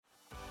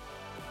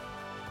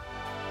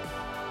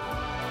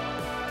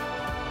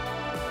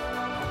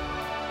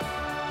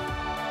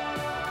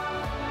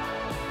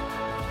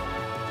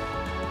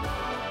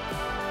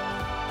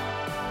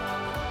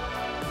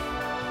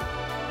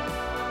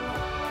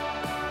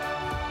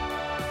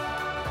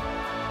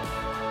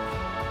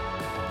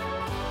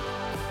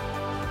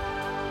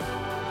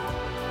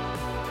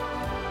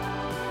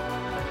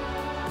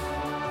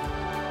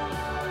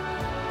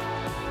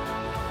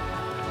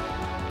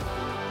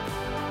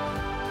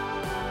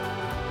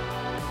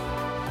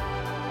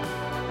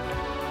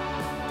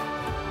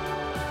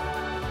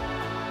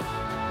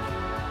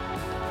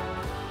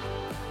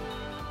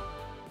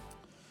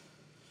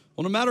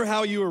Well, no matter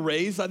how you were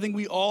raised, I think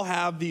we all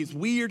have these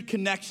weird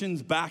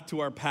connections back to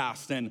our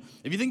past. And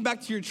if you think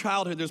back to your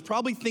childhood, there's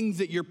probably things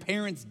that your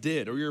parents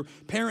did or your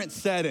parents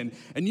said,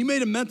 and you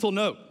made a mental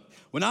note.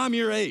 When I'm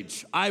your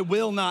age, I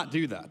will not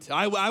do that.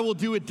 I will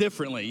do it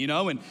differently, you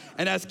know? And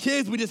as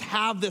kids, we just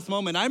have this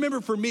moment. I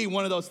remember for me,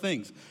 one of those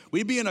things.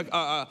 We'd be in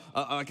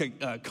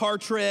a car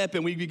trip,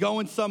 and we'd be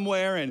going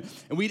somewhere, and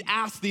we'd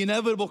ask the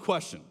inevitable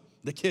question.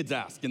 The kids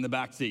ask in the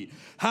back seat,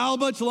 how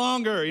much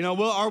longer? You know,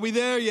 are we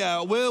there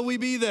yet? Will we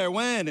be there?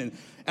 When? And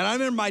I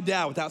remember my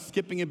dad, without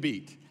skipping a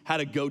beat, had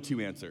a go-to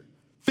answer.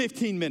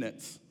 15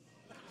 minutes.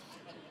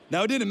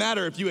 Now, it didn't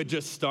matter if you had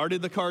just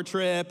started the car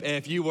trip,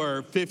 if you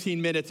were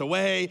 15 minutes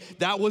away.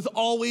 That was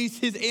always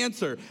his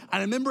answer. And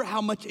I remember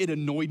how much it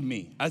annoyed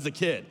me as a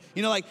kid.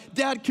 You know, like,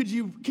 Dad, could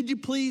you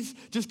please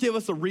just give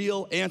us a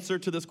real answer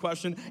to this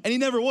question? And he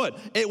never would.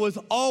 It was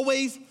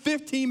always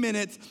 15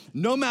 minutes,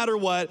 no matter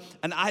what.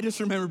 And I just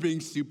remember being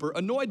super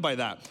annoyed by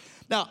that.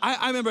 Now,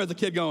 I remember as a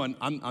kid going,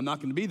 I'm not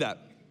going to be that.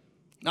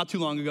 Not too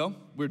long ago,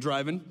 we were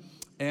driving,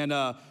 and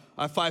I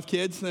have 5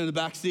 kids in the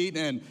back seat,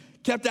 and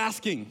kept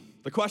asking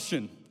the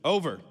question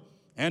over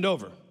and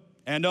over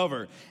and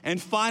over.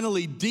 And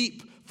finally,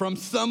 deep from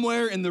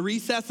somewhere in the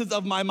recesses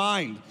of my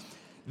mind,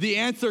 the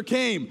answer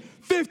came,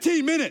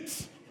 15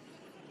 minutes.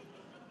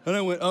 And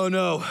I went, oh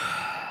no,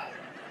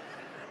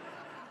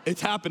 it's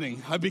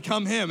happening. I've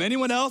become him.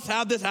 Anyone else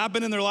have this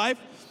happen in their life?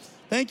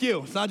 Thank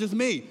you, it's not just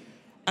me.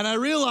 And I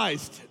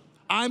realized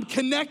I'm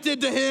connected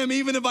to him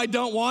even if I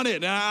don't want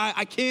it.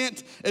 I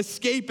can't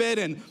escape it,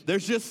 and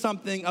there's just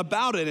something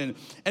about it.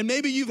 And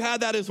maybe you've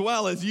had that as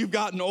well as you've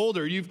gotten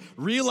older. You've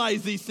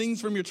realized these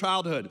things from your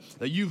childhood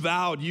that you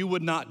vowed you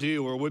would not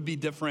do or would be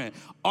different,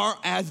 aren't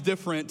as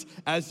different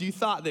as you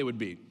thought they would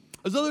be.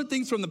 There's other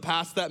things from the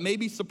past that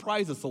maybe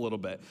surprise us a little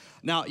bit.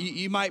 Now,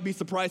 you might be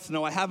surprised to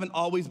know I haven't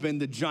always been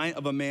the giant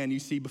of a man you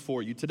see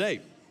before you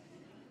today.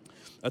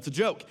 That's a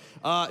joke.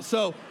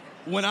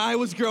 When I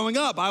was growing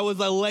up, I was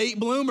a late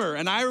bloomer,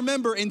 and I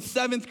remember in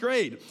 7th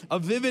grade, a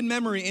vivid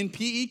memory in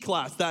PE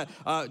class that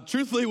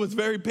truthfully was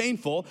very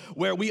painful,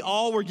 where we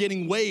all were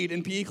getting weighed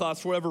in PE class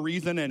for whatever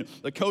reason, and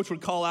the coach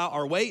would call out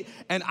our weight,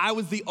 and I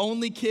was the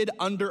only kid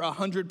under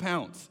 100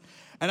 pounds.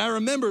 And I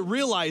remember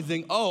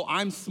realizing, oh,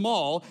 I'm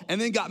small, and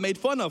then got made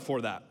fun of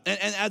for that. And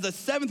as a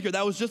 7th grader,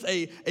 that was just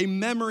a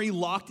memory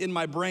locked in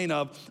my brain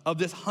of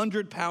this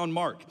 100-pound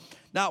mark.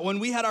 Now, when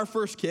we had our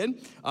first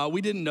kid,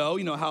 we didn't know,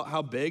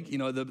 how big,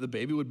 the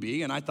baby would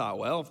be. And I thought,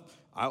 well,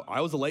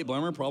 I was a late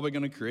bloomer, probably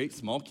going to create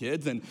small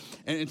kids.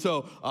 And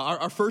so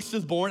our first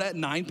is born at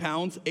 9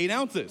 pounds, 8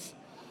 ounces,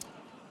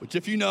 which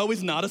if you know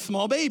is not a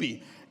small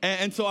baby.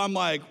 And so I'm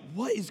like,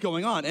 what is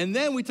going on? And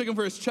then we took him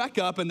for his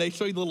checkup, and they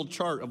show you the little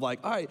chart of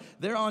like, all right,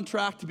 they're on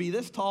track to be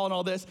this tall and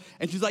all this.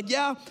 And she's like,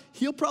 yeah,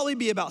 he'll probably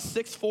be about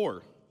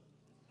 6'4".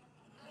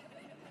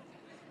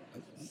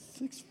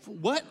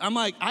 What? I'm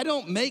like, I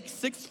don't make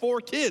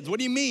 6'4" kids. What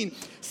do you mean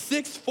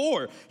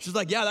 6'4"? She's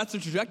like, yeah, that's the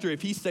trajectory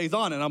if he stays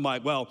on. And I'm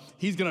like, well,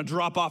 he's going to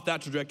drop off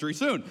that trajectory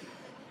soon.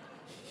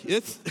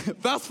 It's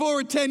fast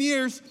forward 10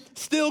 years,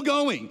 still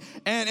going.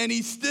 And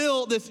he's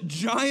still this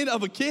giant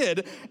of a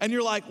kid. And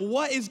you're like,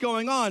 what is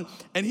going on?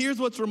 And here's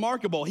what's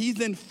remarkable.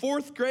 He's in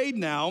 4th grade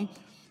now,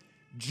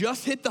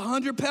 just hit the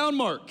 100-pound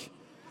mark.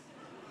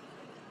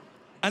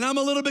 And I'm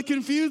a little bit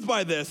confused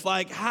by this.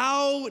 Like,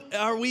 how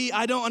are we?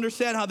 I don't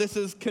understand how this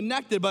is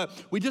connected, but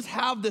we just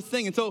have this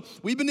thing. And so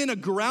we've been in a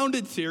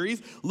grounded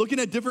series looking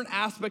at different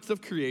aspects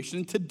of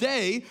creation.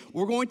 Today,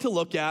 we're going to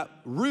look at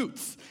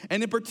roots.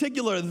 And in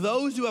particular,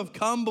 those who have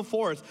come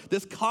before us,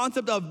 this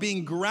concept of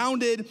being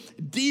grounded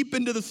deep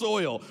into the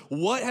soil.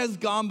 What has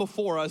gone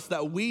before us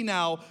that we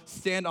now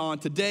stand on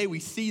today? We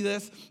see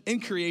this in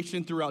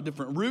creation throughout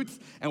different roots,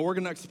 and we're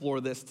going to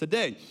explore this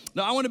today.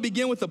 Now, I want to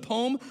begin with a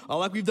poem,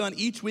 like we've done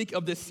each week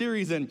of this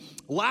series. And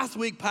last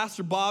week,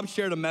 Pastor Bob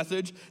shared a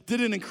message, did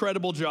an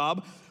incredible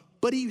job,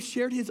 but he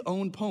shared his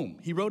own poem.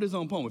 He wrote his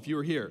own poem, if you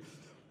were here,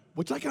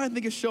 which I kind of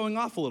think is showing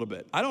off a little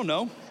bit. I don't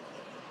know.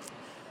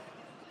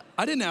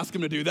 I didn't ask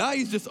him to do that.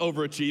 He's just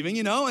overachieving,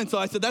 And so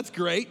I said, that's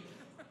great.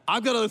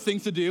 I've got other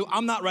things to do.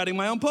 I'm not writing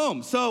my own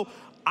poem. So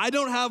I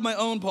don't have my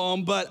own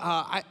poem, but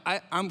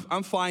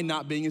I'm fine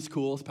not being as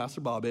cool as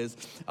Pastor Bob is.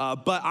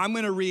 But I'm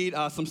going to read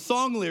some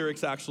song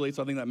lyrics, actually,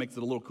 so I think that makes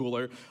it a little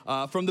cooler,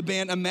 from the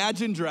band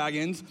Imagine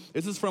Dragons.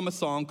 This is from a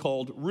song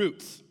called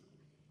Roots.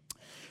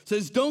 It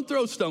says, don't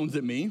throw stones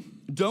at me.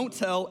 Don't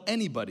tell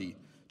anybody.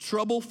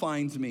 Trouble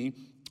finds me.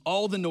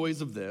 All the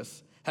noise of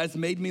this has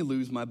made me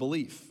lose my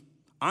belief.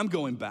 I'm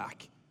going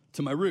back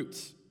to my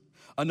roots.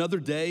 Another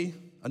day,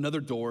 another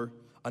door,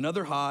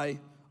 another high,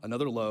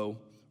 another low.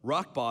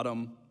 Rock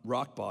bottom,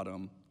 rock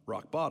bottom,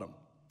 rock bottom.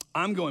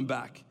 I'm going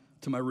back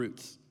to my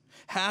roots.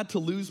 Had to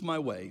lose my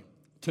way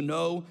to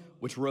know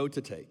which road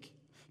to take.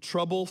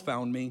 Trouble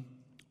found me.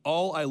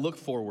 All I look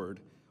forward,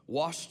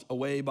 washed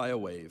away by a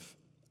wave.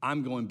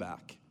 I'm going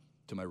back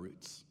to my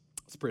roots.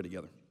 Let's pray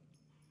together.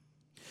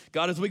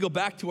 God, as we go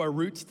back to our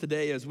roots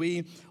today, as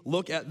we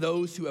look at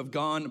those who have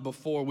gone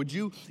before, would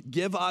you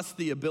give us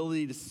the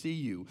ability to see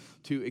you,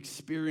 to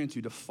experience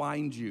you, to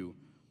find you,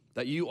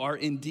 that you are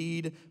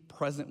indeed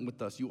present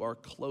with us. You are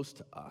close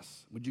to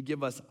us. Would you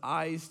give us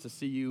eyes to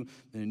see you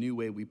in a new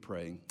way, we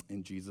pray.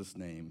 In Jesus'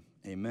 name,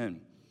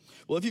 amen.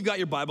 Well, if you've got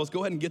your Bibles,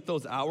 go ahead and get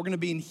those out. We're going to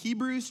be in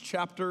Hebrews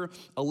chapter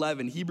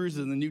 11. Hebrews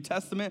is in the New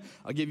Testament.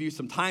 I'll give you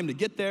some time to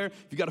get there.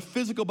 If you've got a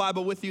physical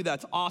Bible with you,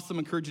 that's awesome. I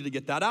encourage you to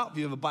get that out. If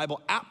you have a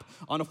Bible app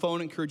on a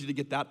phone, I encourage you to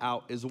get that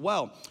out as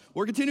well.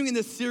 We're continuing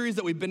this series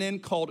that we've been in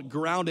called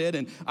Grounded,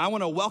 and I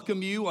want to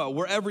welcome you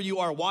wherever you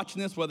are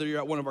watching this, whether you're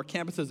at one of our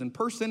campuses in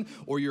person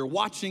or you're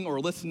watching or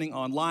listening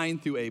online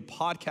through a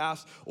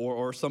podcast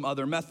or some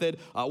other method.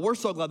 We're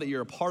so glad that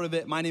you're a part of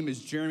it. My name is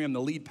Jeremy. I'm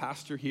the lead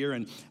pastor here,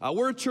 and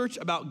we're a church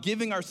about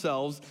giving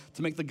ourselves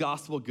to make the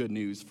gospel good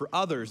news for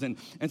others. And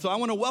so I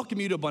want to welcome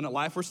you to Abundant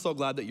Life. We're so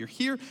glad that you're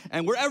here,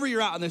 and wherever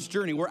you're at on this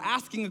journey, we're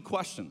asking a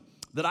question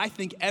that I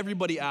think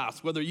everybody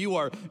asks, whether you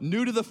are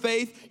new to the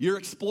faith, you're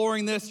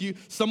exploring this,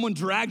 someone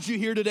drags you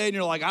here today and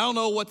you're like, I don't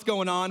know what's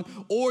going on,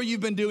 or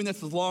you've been doing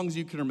this as long as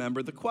you can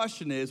remember. The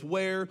question is,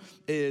 where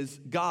is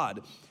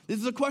God? This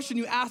is a question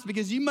you ask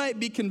because you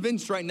might be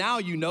convinced right now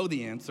you know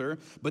the answer,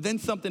 but then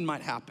something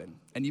might happen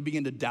and you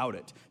begin to doubt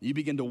it. You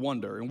begin to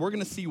wonder. And we're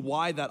going to see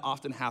why that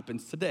often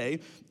happens today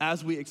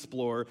as we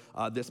explore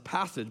this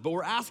passage. But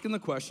we're asking the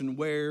question,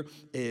 where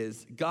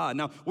is God?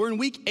 Now, we're in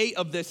week 8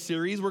 of this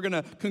series. We're going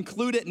to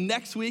conclude it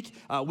next week.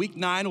 Week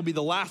 9 will be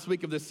the last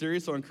week of this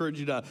series, so I encourage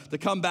you to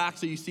come back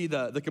so you see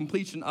the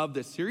completion of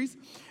this series.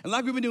 And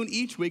like we've been doing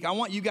each week, I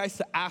want you guys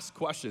to ask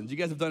questions. You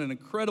guys have done an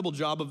incredible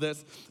job of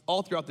this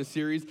all throughout the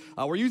series.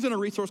 We're using a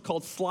resource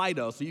called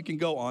Slido, so you can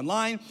go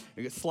online,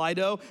 you get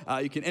Slido,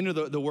 you can enter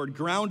the word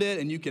grounded,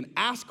 and you can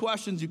ask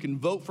questions, you can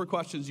vote for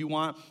questions you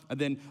want, and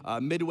then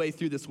midway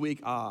through this week,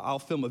 I'll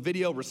film a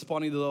video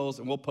responding to those,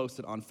 and we'll post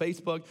it on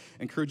Facebook.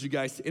 I encourage you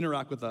guys to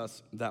interact with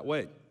us that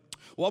way.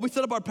 While we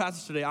set up our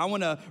passage today, I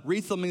want to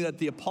read something that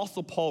the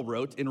Apostle Paul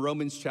wrote in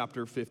Romans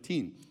chapter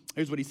 15.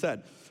 Here's what he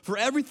said. For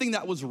everything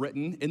that was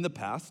written in the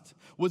past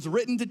was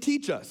written to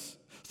teach us,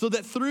 so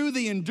that through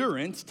the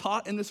endurance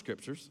taught in the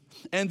scriptures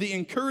and the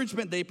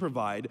encouragement they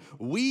provide,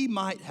 we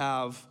might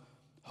have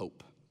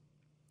hope.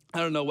 I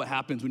don't know what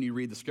happens when you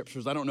read the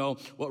scriptures. I don't know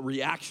what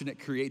reaction it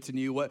creates in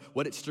you,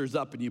 what it stirs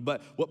up in you.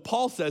 But what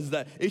Paul says is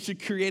that it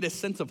should create a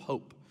sense of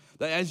hope.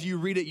 That as you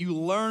read it, you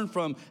learn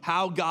from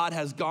how God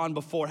has gone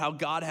before, how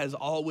God has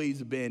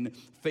always been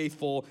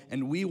faithful,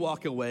 and we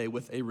walk away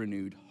with a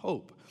renewed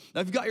hope.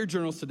 Now, if you've got your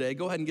journals today,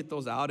 go ahead and get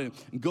those out and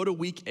go to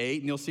week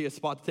 8, and you'll see a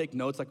spot to take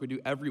notes like we do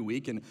every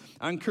week. And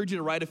I encourage you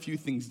to write a few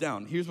things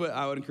down. Here's what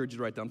I would encourage you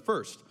to write down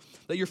first.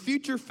 That your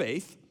future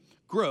faith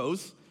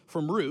grows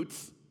from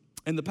roots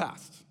in the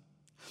past.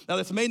 Now,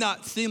 this may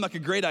not seem like a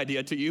great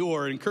idea to you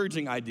or an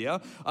encouraging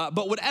idea,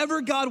 but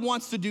whatever God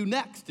wants to do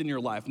next in your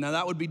life, now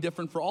that would be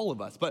different for all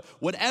of us, but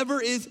whatever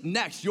is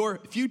next, your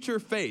future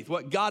faith,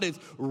 what God is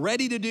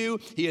ready to do,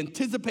 he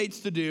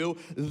anticipates to do,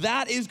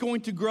 that is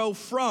going to grow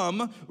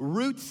from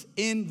roots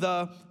in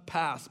the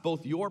past,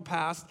 both your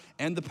past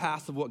and the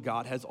past of what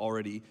God has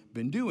already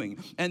been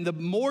doing. And the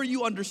more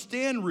you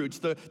understand roots,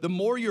 the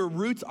more your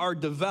roots are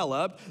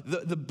developed,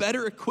 the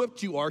better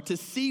equipped you are to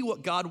see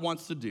what God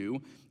wants to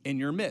do in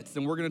your midst.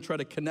 And we're going to try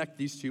to connect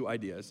these two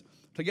ideas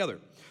together.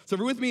 So if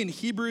you're with me in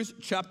Hebrews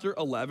chapter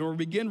 11, we'll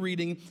begin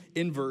reading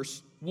in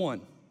verse 1.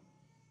 It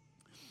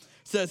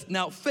says,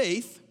 now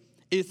faith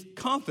is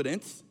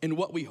confidence in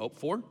what we hope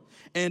for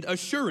and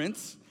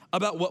assurance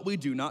about what we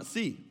do not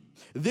see.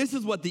 This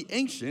is what the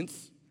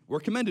ancients were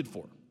commended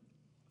for.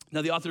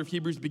 Now, the author of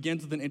Hebrews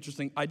begins with an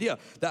interesting idea,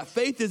 that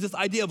faith is this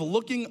idea of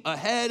looking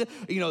ahead,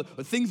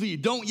 things that you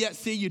don't yet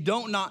see, you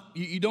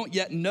don't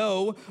yet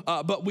know,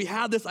 but we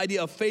have this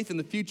idea of faith in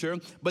the future.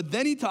 But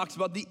then he talks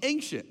about the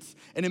ancients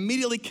and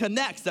immediately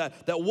connects that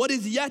what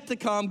is yet to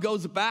come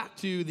goes back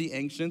to the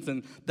ancients,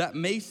 and that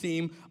may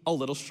seem a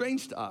little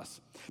strange to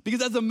us.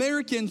 Because as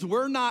Americans,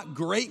 we're not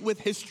great with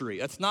history.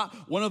 That's not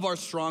one of our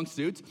strong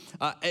suits.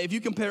 If you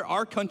compare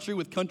our country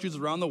with countries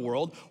around the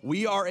world,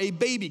 we are a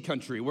baby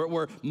country.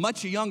 We're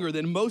much younger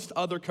than most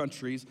other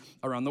countries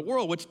around the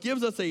world, which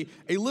gives us a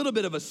little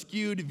bit of a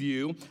skewed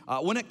view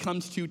when it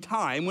comes to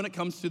time, when it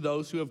comes to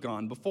those who have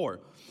gone before.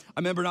 I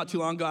remember not too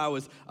long ago, I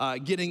was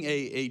getting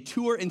a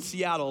tour in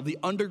Seattle, the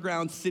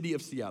underground city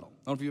of Seattle.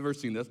 I don't know if you've ever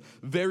seen this.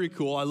 Very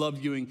cool. I love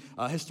viewing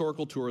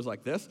historical tours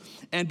like this.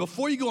 And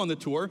before you go on the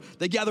tour,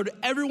 they gathered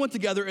everyone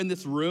together in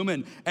this room,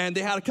 and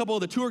they had a couple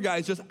of the tour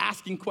guides just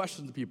asking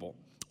questions to people.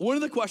 One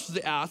of the questions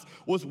they asked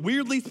was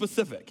weirdly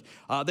specific.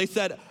 They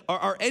said,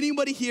 is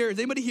anybody here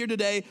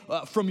today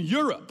from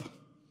Europe?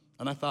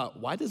 And I thought,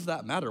 why does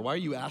that matter? Why are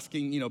you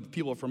asking,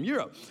 people from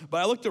Europe?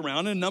 But I looked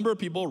around and a number of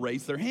people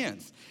raised their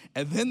hands.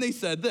 And then they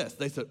said this.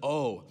 They said,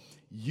 oh,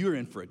 you're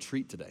in for a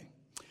treat today.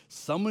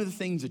 Some of the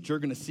things that you're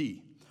going to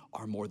see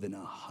are more than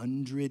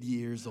 100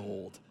 years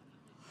old.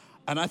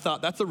 And I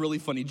thought, that's a really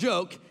funny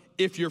joke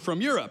if you're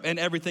from Europe, and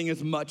everything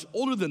is much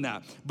older than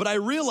that. But I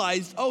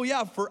realized, oh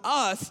yeah, for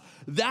us,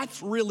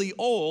 that's really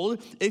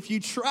old. If you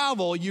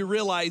travel, you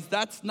realize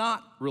that's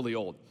not really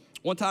old.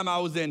 One time I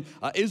was in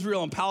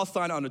Israel and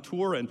Palestine on a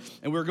tour, and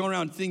we were going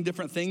around seeing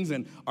different things,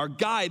 and our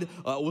guide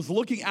was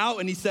looking out,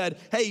 and he said,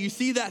 hey, you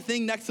see that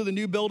thing next to the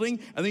new building?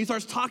 And then he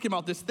starts talking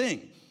about this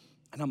thing.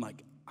 And I'm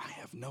like, I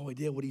have no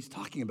idea what he's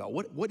talking about.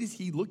 What is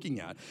he looking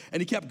at?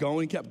 And he kept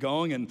going,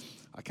 and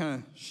I kind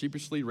of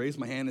sheepishly raised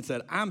my hand and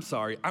said, I'm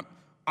sorry,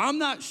 I'm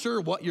not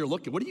sure what you're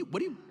looking. What are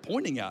you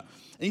pointing at?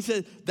 And he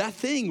said, that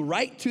thing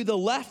right to the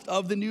left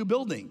of the new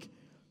building.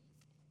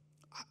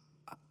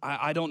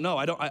 I don't know.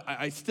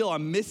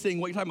 I'm missing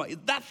what you're talking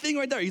about. That thing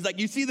right there. He's like,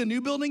 you see the new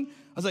building?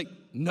 I was like,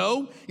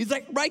 no. He's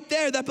like, right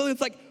there. That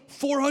building's like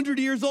 400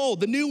 years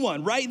old. The new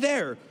one, right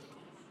there.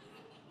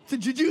 So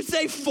did you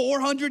say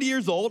 400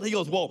 years old? He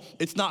goes, well,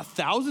 it's not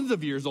thousands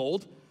of years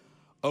old.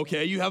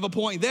 Okay, you have a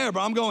point there, but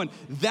I'm going,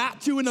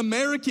 that to an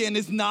American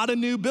is not a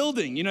new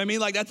building. You know what I mean?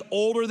 Like, that's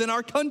older than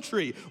our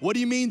country. What do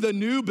you mean the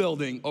new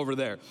building over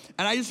there?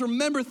 And I just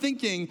remember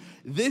thinking,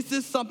 this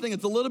is something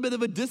that's a little bit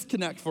of a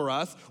disconnect for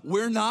us.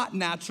 We're not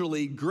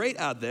naturally great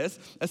at this,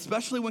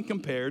 especially when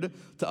compared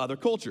to other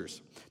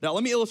cultures. Now,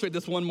 let me illustrate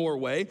this one more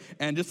way,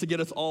 and just to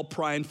get us all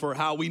primed for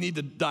how we need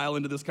to dial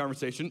into this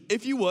conversation.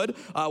 If you would,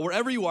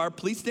 wherever you are,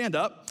 please stand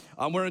up.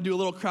 We're going to do a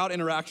little crowd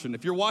interaction.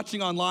 If you're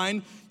watching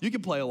online, you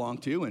can play along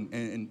too.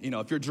 And you know,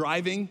 if you're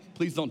driving,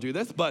 please don't do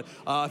this. But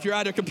if you're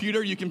at a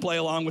computer, you can play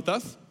along with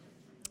us.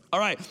 All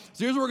right,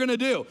 so here's what we're going to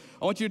do.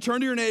 I want you to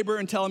turn to your neighbor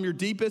and tell him your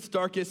deepest,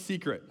 darkest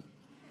secret.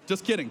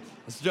 Just kidding.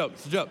 It's a joke.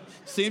 It's a joke.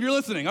 See if you're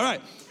listening. All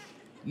right.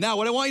 Now,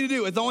 what I want you to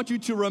do is I want you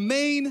to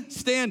remain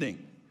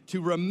standing.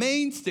 To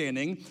remain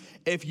standing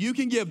if you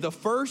can give the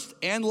first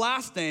and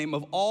last name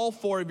of all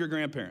four of your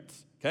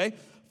grandparents. Okay?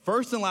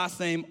 First and last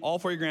name, all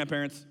four of your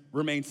grandparents,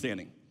 remain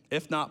standing.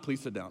 If not, please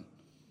sit down.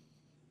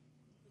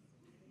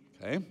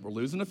 Okay, we're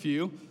losing a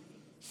few.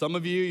 Some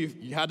of you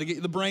had to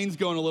get the brains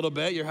going a little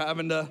bit. You're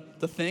having to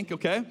think,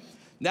 okay?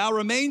 Now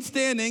remain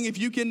standing if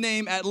you can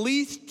name at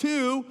least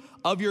two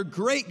of your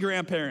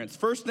great-grandparents.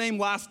 First name,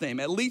 last name,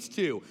 at least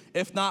two.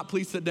 If not,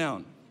 please sit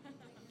down.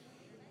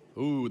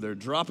 Ooh, they're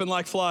dropping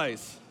like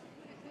flies.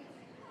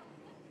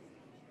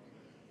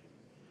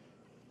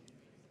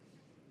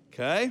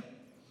 Okay?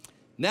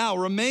 Now,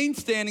 remain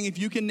standing if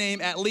you can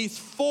name at least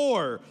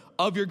four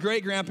of your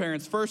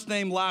great-grandparents. First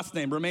name, last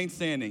name. Remain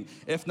standing.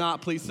 If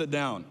not, please sit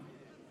down.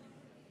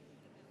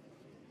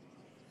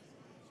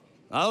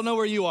 I don't know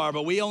where you are,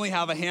 but we only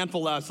have a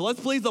handful left. So let's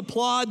please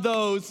applaud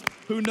those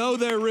who know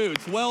their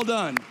roots. Well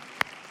done.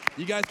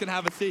 You guys can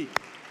have a seat.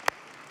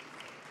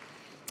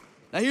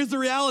 Now, here's the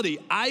reality.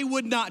 I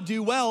would not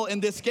do well in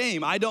this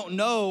game. I don't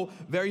know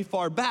very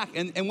far back.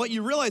 And what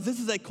you realize,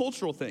 this is a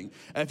cultural thing.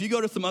 If you go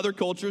to some other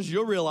cultures,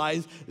 you'll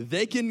realize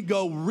they can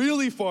go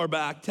really far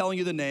back telling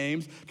you the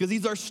names because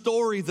these are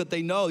stories that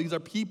they know. These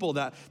are people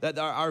that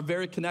are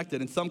very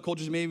connected. And some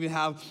cultures may even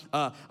have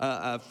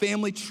a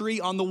family tree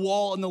on the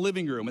wall in the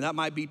living room, and that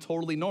might be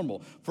totally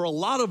normal. For a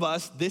lot of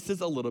us, this is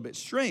a little bit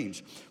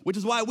strange, which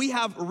is why we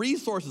have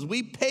resources.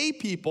 We pay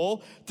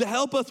people to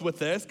help us with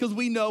this because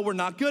we know we're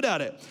not good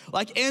at it.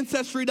 Like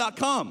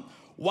Ancestry.com.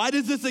 Why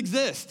does this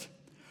exist?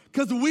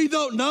 Because we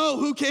don't know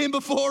who came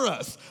before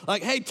us.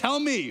 Like, hey, tell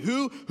me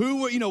who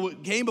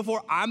came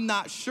before. I'm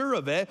not sure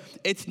of it.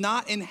 It's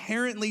not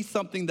inherently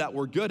something that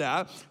we're good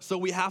at, so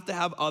we have to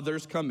have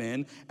others come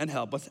in and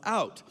help us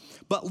out.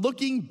 But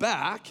looking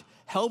back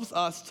helps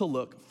us to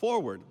look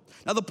forward.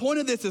 Now, the point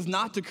of this is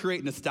not to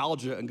create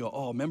nostalgia and go,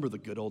 oh, remember the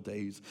good old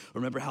days.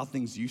 Remember how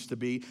things used to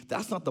be.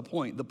 That's not the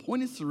point. The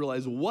point is to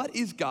realize, what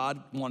is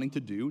God wanting to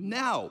do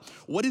now?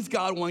 What is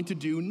God wanting to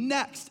do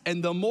next?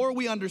 And the more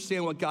we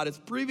understand what God has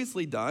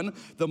previously done,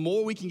 the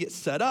more we can get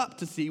set up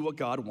to see what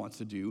God wants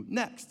to do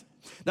next.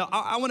 Now,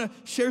 I want to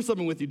share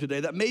something with you today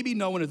that maybe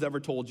no one has ever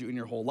told you in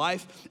your whole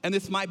life, and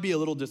this might be a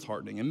little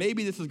disheartening, and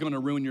maybe this is going to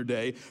ruin your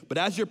day, but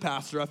as your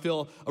pastor, I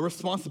feel a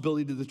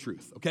responsibility to the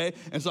truth, okay?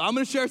 And so I'm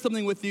going to share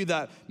something with you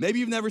that maybe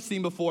you've never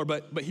seen before,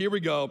 but here we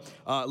go,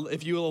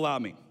 if you will allow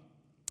me.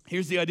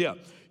 Here's the idea.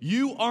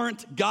 You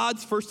aren't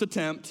God's first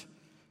attempt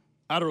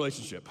at a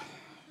relationship.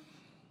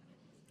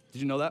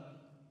 Did you know that?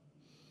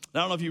 I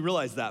don't know if you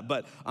realize that,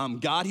 but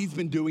God, he's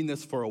been doing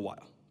this for a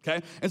while,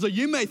 okay? And so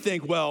you may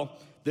think, well,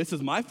 this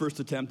is my first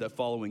attempt at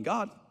following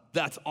God.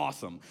 That's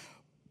awesome.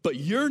 But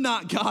you're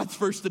not God's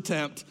first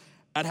attempt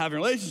at having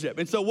a relationship.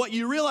 And so what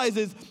you realize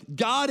is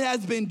God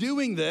has been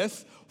doing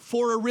this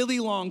for a really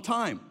long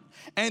time.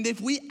 And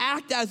if we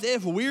act as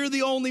if we're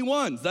the only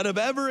ones that have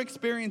ever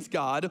experienced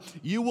God,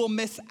 you will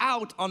miss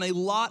out on a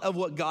lot of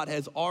what God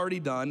has already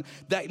done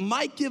that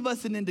might give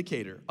us an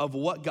indicator of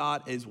what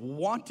God is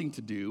wanting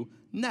to do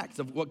next,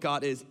 of what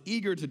God is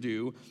eager to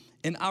do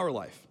in our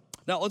life.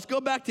 Now, let's go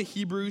back to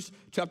Hebrews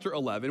chapter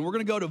 11. We're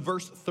going to go to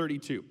verse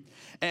 32.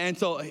 And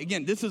so,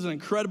 again, this is an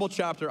incredible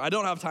chapter. I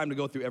don't have time to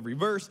go through every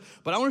verse,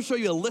 but I want to show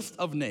you a list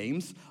of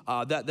names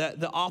that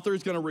the author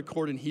is going to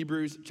record in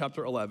Hebrews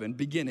chapter 11,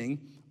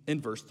 beginning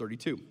in verse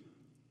 32. It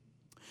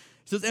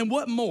says, "And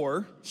what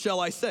more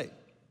shall I say?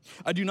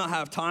 I do not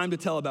have time to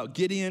tell about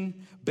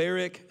Gideon,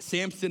 Barak,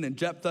 Samson, and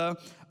Jephthah,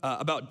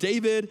 about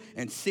David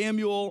and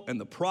Samuel and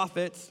the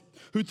prophets,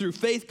 who through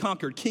faith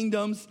conquered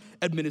kingdoms,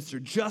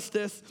 administered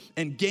justice,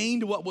 and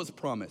gained what was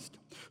promised,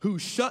 who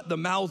shut the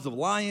mouths of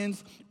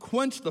lions,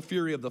 quenched the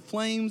fury of the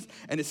flames,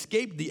 and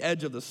escaped the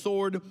edge of the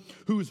sword,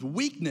 whose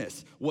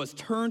weakness was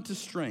turned to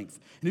strength,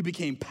 and who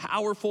became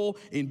powerful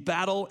in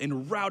battle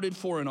and routed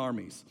foreign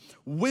armies.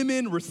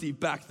 Women received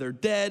back their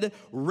dead,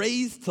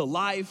 raised to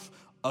life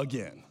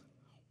again.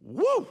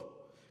 Woo!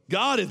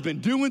 God has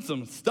been doing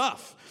some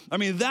stuff. I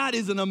mean, that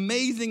is an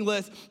amazing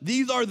list.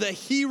 These are the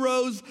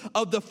heroes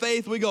of the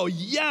faith. We go,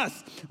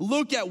 yes,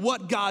 look at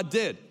what God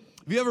did.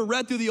 If you ever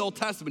read through the Old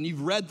Testament,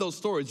 you've read those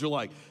stories, you're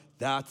like,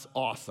 that's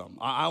awesome.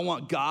 I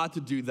want God to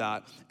do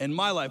that in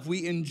my life.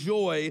 We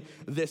enjoy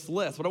this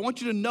list. But I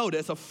want you to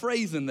notice a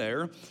phrase in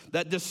there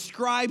that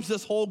describes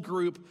this whole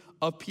group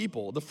of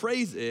people. The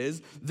phrase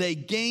is, they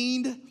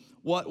gained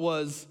what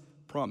was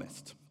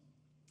promised.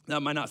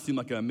 That might not seem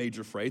like a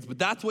major phrase, but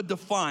that's what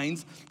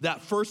defines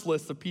that first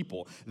list of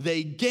people.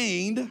 They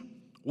gained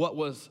what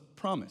was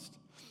promised.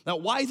 Now,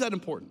 why is that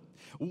important?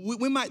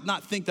 We might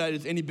not think that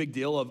is any big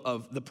deal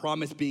of the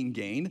promise being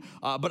gained,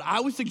 but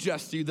I would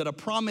suggest to you that a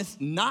promise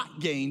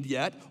not gained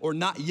yet or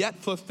not yet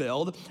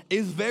fulfilled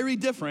is very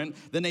different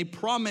than a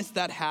promise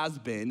that has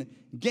been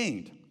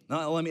gained.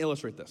 Now, let me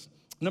illustrate this.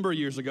 A number of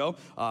years ago,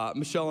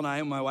 Michelle and I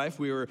and my wife,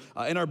 we were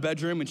in our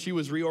bedroom, and she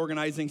was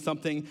reorganizing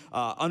something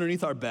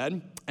underneath our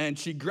bed, and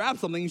she grabbed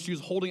something, and she was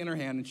holding it in her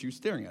hand, and she was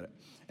staring at it.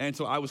 And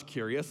so I was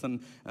curious and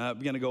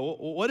began to go,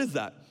 what is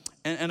that?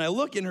 And I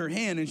look in her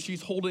hand, and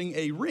she's holding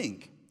a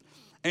ring.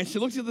 And she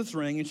looks at this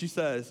ring, and she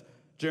says,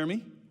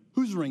 Jeremy,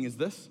 whose ring is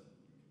this?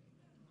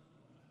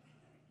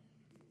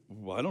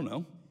 Well, I don't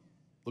know.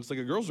 Looks like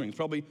a girl's ring. It's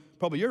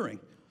probably your ring.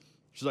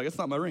 She's like, it's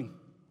not my ring.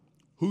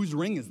 Whose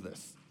ring is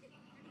this?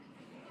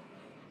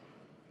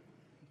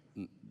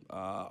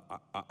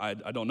 I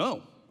don't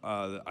know.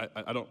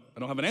 I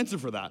don't have an answer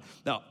for that.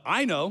 Now,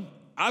 I know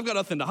I've got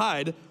nothing to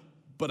hide,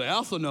 but I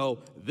also know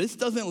this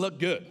doesn't look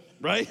good,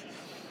 right?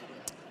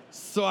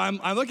 So I'm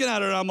looking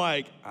at her, and I'm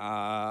like,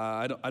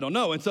 I don't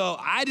know. And so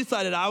I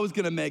decided I was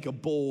going to make a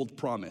bold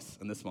promise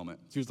in this moment.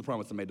 Here's the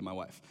promise I made to my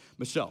wife.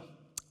 Michelle,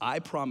 I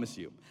promise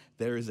you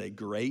there is a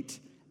great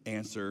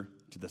answer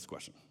to this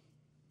question.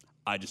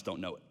 I just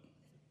don't know it,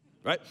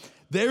 right?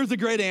 There's a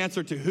great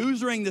answer to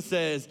whose ring this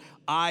is.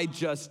 I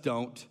just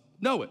don't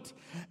know it.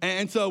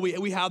 And so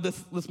we have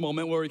this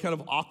moment where we kind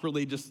of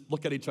awkwardly just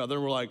look at each other,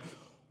 and we're like,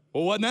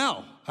 well, what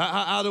now?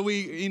 How do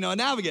we,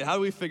 navigate? How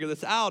do we figure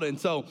this out? And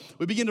so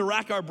we begin to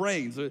rack our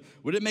brains.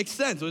 Would it make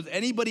sense? Was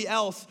anybody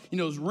else,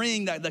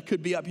 ring that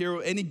could be up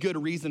here, any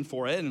good reason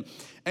for it?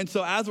 And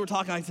so as we're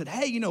talking, I said,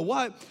 hey, you know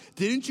what?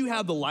 Didn't you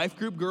have the life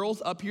group girls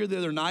up here the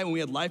other night when we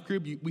had life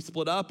group? We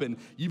split up, and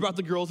you brought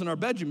the girls in our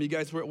bedroom. You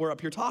guys were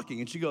up here talking.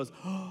 And she goes,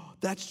 oh,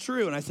 that's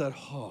true. And I said,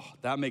 oh,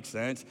 that makes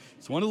sense.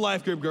 It's one of the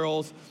life group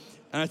girls.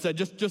 And I said,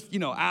 just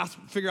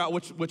figure out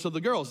which of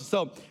the girls.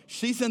 So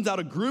she sends out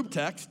a group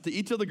text to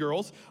each of the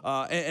girls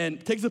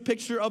and takes a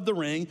picture of the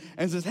ring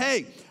and says,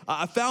 hey,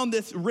 I found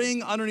this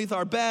ring underneath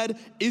our bed.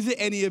 Is it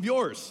any of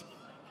yours?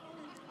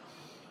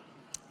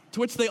 To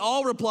which they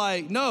all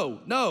reply,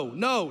 no, no,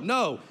 no,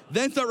 no.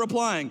 Then start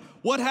replying,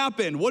 what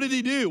happened? What did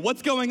he do?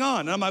 What's going on?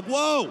 And I'm like,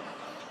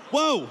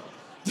 whoa,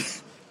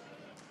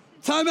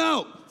 time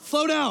out,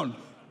 slow down.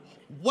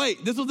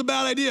 Wait, this was a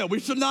bad idea. We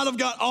should not have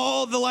got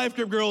all the life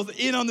group girls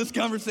in on this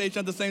conversation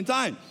at the same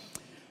time.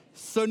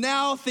 So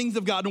now things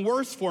have gotten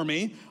worse for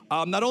me.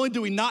 Not only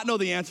do we not know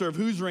the answer of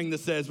whose ring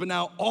this is, but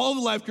now all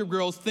the life group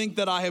girls think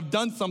that I have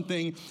done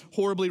something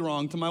horribly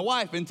wrong to my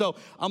wife. And so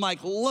I'm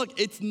like, look,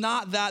 it's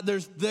not that.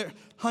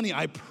 Honey,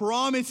 I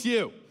promise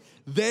you,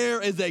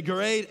 there is a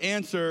great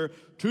answer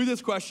to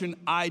this question.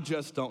 I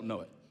just don't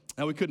know it.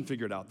 And we couldn't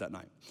figure it out that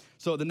night.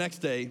 So the next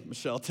day,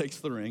 Michelle takes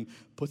the ring,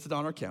 puts it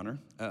on our counter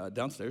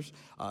downstairs,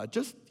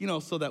 just,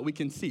 so that we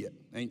can see it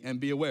and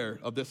be aware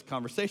of this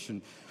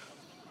conversation.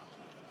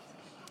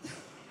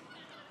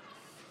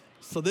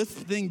 So this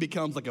thing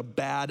becomes like a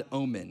bad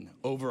omen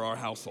over our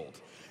household.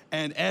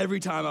 And every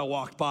time I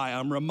walk by,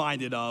 I'm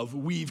reminded of,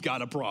 we've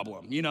got a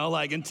problem,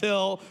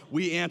 until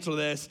we answer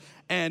this.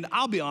 And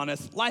I'll be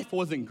honest, life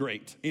wasn't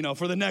great,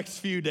 for the next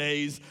few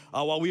days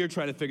while we were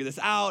trying to figure this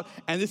out.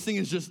 And this thing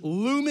is just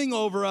looming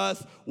over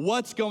us,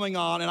 what's going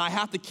on? And I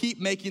have to keep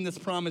making this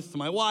promise to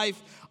my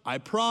wife. I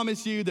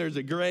promise you there's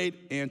a great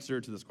answer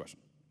to this question.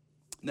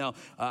 Now,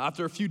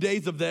 after a few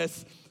days of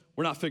this,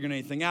 we're not figuring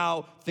anything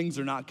out. Things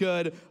are not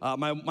good.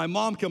 My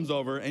mom comes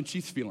over, and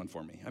she's feeling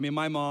for me. I mean,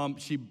 my mom,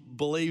 she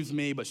believes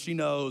me, but she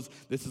knows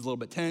this is a little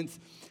bit tense.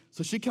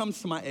 So she comes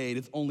to my aid.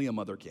 It's only a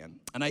mother can.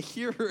 And I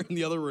hear her in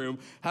the other room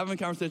having a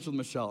conversation with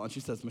Michelle, and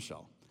she says,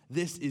 Michelle,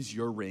 this is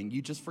your ring.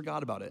 You just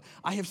forgot about it.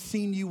 I have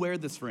seen you wear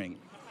this ring.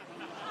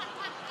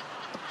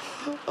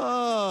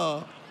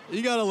 Oh,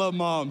 you gotta love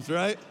moms,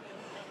 right?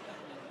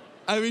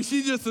 I mean,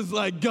 she just is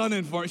like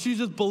gunning for it. She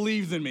just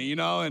believes in me,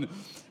 and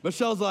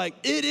Michelle's like,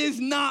 it is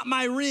not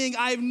my ring.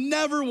 I've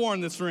never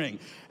worn this ring.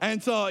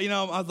 And so,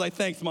 I was like,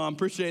 thanks, Mom.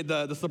 Appreciate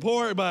the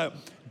support, but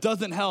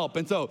doesn't help.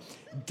 And so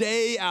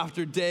day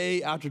after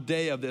day after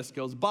day of this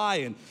goes by.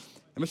 And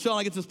Michelle and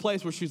I get to this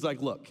place where she's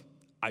like, look,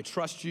 I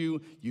trust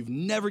you. You've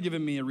never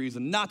given me a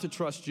reason not to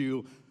trust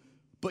you,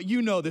 but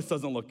you know this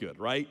doesn't look good,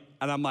 right?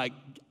 And I'm like,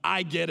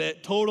 I get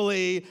it,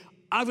 totally.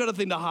 I've got a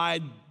thing to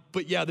hide,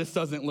 but yeah, this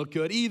doesn't look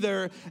good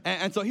either.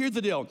 And so here's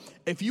the deal.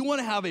 If you want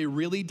to have a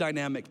really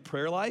dynamic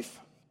prayer life,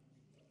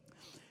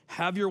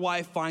 have your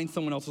wife find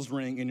someone else's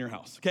ring in your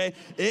house, okay?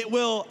 It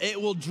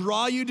will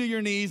draw you to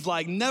your knees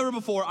like never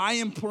before. I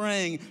am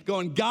praying,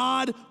 going,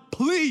 God,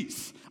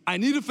 please, I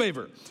need a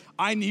favor.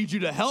 I need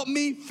you to help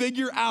me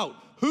figure out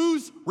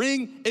whose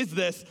ring is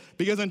this?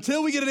 Because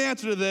until we get an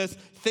answer to this,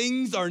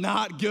 things are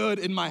not good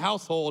in my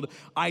household.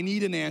 I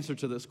need an answer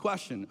to this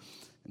question.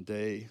 And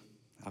day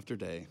after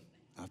day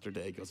after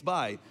day goes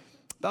by.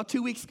 About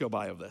 2 weeks go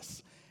by of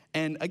this.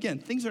 And again,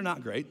 things are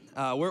not great.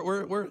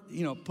 We're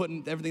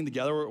putting everything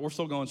together. We're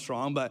still going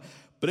strong, but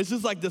it's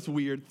just like this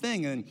weird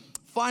thing. And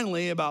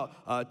finally,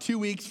 about 2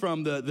 weeks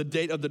from the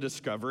date of the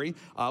discovery,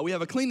 we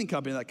have a cleaning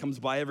company that comes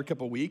by every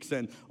couple of weeks,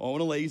 and one of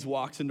the ladies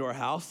walks into our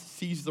house,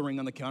 sees the ring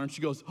on the counter, and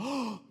she goes,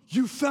 "Oh,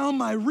 you found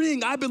my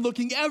ring. I've been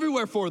looking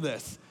everywhere for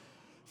this.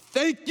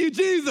 Thank you,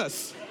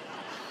 Jesus."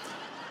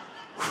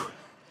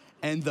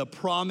 And the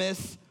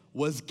promise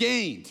was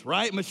gained,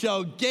 right?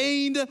 Michelle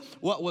gained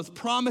what was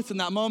promised in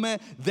that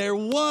moment. There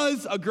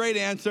was a great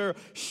answer.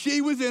 She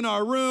was in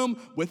our room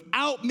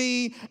without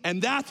me,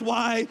 and that's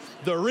why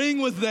the ring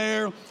was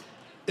there.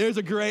 There's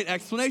a great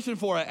explanation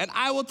for it. And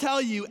I will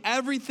tell you,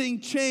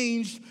 everything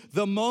changed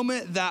the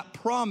moment that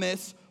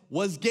promise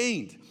was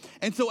gained.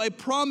 And so a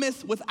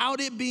promise without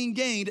it being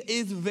gained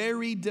is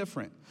very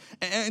different.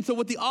 And so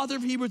what the author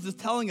of Hebrews is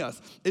telling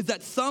us is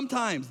that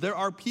sometimes there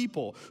are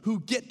people who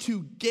get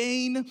to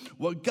gain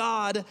what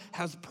God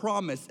has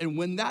promised. And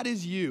when that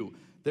is you,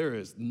 there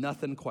is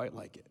nothing quite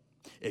like it.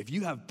 If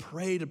you have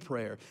prayed a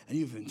prayer and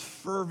you've been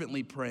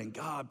fervently praying,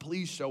 God,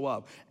 please show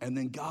up, and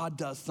then God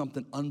does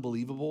something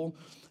unbelievable,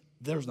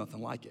 there's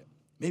nothing like it.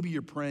 Maybe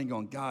you're praying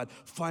on, God,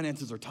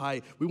 finances are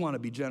tight. We want to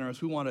be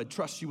generous. We want to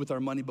trust you with our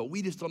money, but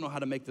we just don't know how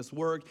to make this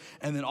work.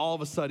 And then all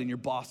of a sudden, your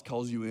boss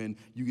calls you in,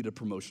 you get a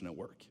promotion at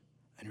work.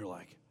 And you're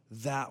like,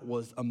 that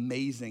was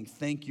amazing.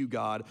 Thank you,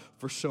 God,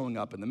 for showing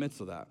up in the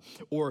midst of that.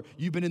 Or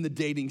you've been in the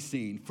dating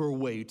scene for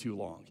way too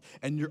long,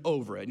 and you're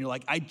over it. And you're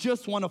like, I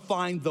just want to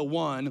find the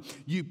one.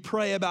 You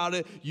pray about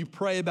it.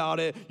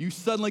 You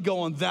suddenly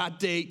go on that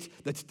date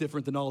that's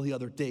different than all the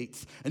other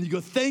dates. And you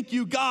go, thank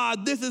you,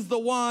 God, this is the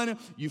one.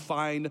 You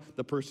find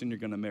the person you're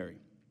going to marry.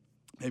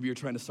 Maybe you're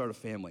trying to start a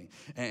family,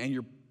 and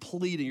you're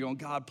pleading. You're going,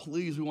 God,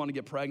 please, we want to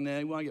get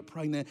pregnant.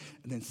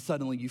 And then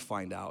suddenly you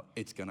find out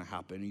it's going to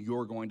happen.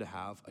 You're going to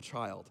have a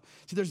child.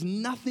 See, there's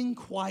nothing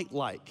quite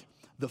like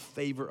the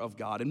favor of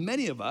God. And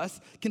many of us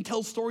can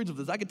tell stories of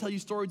this. I can tell you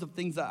stories of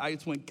things that I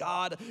just went,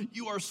 God,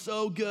 you are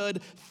so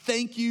good.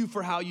 Thank you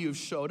for how you've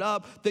showed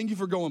up. Thank you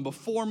for going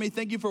before me.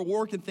 Thank you for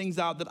working things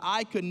out that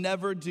I could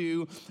never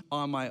do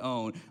on my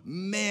own.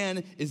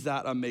 Man, is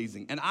that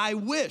amazing. And I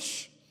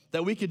wish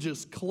that we could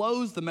just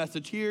close the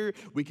message here.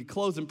 We could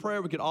close in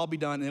prayer. We could all be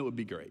done, and it would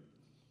be great.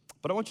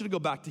 But I want you to go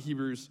back to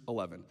Hebrews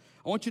 11.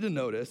 I want you to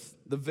notice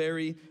the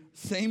very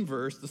same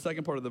verse, the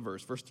second part of the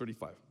verse, verse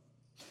 35. It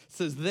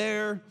says,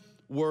 there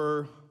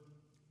were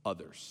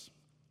others.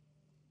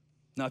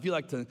 Now, if you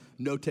like to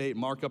notate,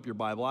 mark up your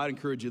Bible, I'd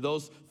encourage you,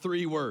 those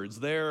three words,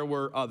 there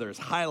were others.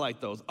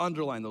 Highlight those,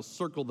 underline those,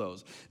 circle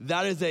those.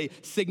 That is a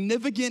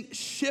significant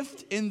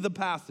shift in the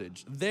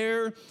passage.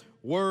 There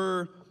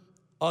were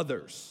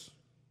others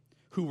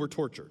who were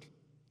tortured,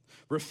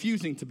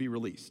 refusing to be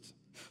released,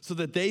 so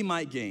that they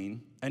might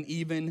gain an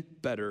even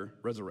better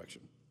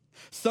resurrection.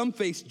 Some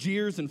faced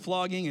jeers and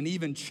flogging and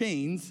even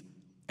chains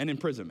and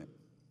imprisonment.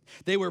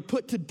 They were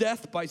put to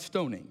death by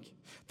stoning.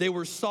 They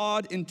were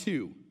sawed in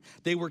two.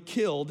 They were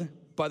killed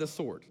by the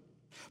sword.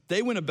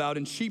 They went about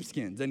in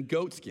sheepskins and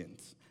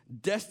goatskins,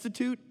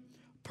 destitute,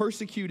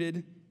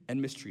 persecuted,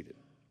 and mistreated.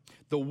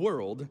 The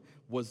world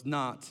was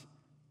not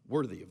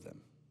worthy of them.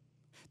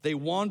 They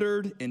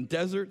wandered in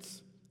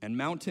deserts and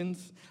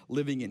mountains,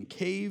 living in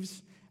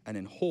caves and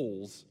in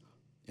holes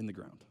in the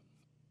ground.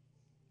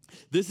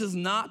 This is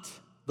not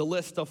the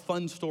list of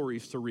fun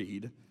stories to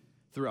read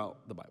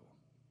throughout the Bible.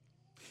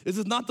 This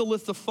is not the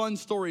list of fun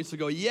stories to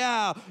go,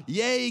 yeah,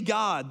 yay,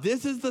 God.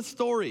 This is the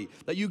story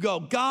that you go,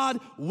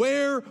 God,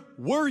 where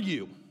were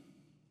you?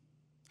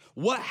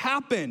 What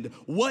happened?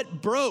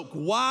 What broke?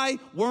 Why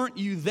weren't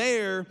you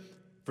there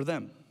for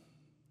them?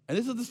 And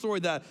this is the story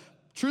that,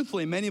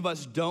 truthfully, many of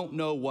us don't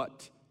know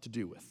what to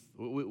do with.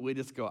 We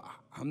just go,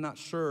 I'm not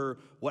sure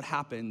what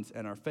happens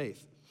in our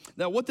faith.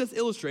 Now, what this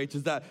illustrates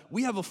is that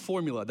we have a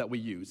formula that we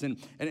use. And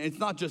it's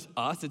not just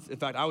us. In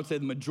fact, I would say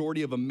the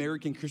majority of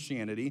American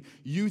Christianity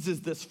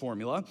uses this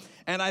formula.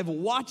 And I've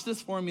watched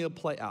this formula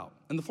play out.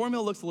 And the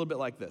formula looks a little bit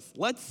like this.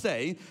 Let's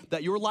say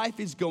that your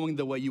life is going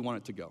the way you want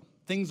it to go.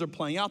 Things are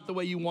playing out the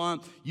way you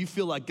want. You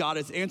feel like God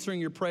is answering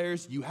your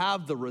prayers. You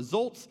have the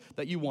results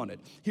that you wanted.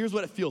 Here's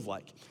what it feels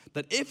like.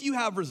 That if you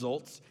have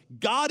results,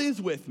 God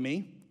is with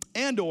me,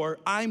 and or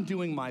I'm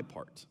doing my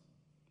part,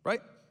 right?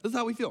 This is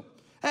how we feel.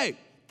 Hey,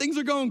 Things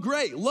are going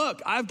great.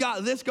 Look, I've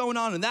got this going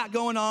on and that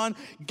going on.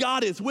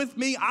 God is with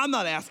me. I'm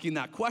not asking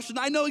that question.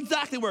 I know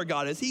exactly where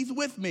God is. He's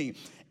with me.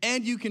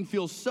 And you can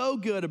feel so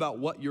good about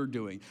what you're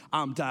doing.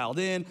 I'm dialed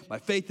in. My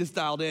faith is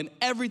dialed in.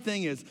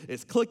 Everything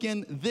is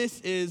clicking.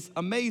 This is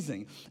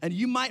amazing. And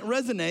you might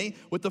resonate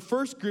with the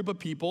first group of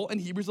people in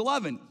Hebrews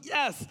 11.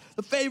 Yes,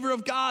 the favor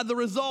of God, the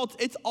results,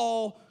 it's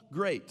all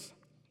great.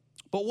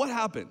 But what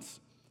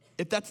happens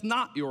if that's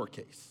not your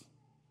case?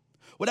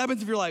 What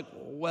happens if you're like,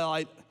 well,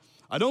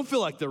 I don't feel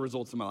like there are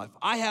results in my life.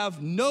 I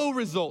have no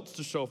results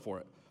to show for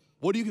it.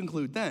 What do you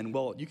conclude then?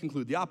 Well, you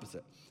conclude the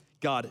opposite.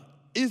 God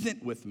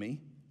isn't with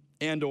me,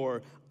 and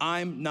or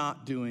I'm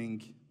not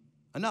doing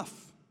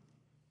enough.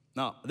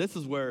 Now, this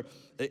is where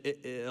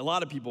a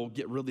lot of people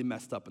get really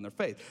messed up in their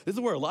faith. This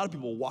is where a lot of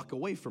people walk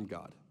away from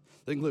God.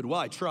 They conclude, well,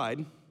 I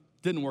tried,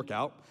 didn't work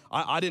out.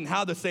 I didn't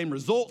have the same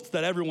results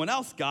that everyone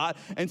else got,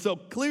 and so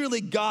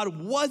clearly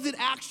God wasn't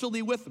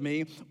actually with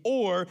me,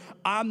 or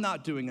I'm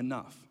not doing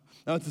enough.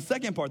 Now, it's the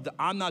second part that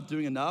I'm not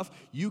doing enough.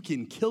 You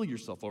can kill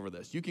yourself over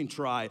this. You can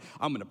try,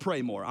 I'm going to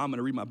pray more. I'm going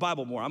to read my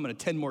Bible more. I'm going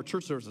to attend more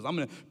church services. I'm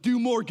going to do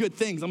more good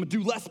things. I'm going to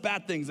do less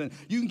bad things. And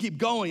you can keep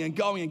going and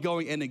going and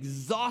going and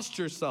exhaust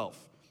yourself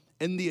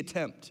in the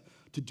attempt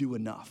to do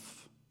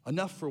enough.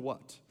 Enough for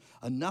what?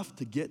 Enough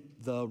to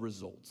get the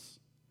results.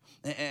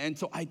 And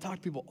so I talk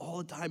to people all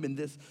the time in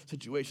this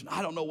situation.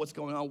 I don't know what's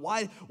going on.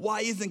 Why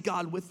isn't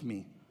God with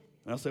me?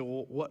 And I'll say,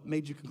 well, what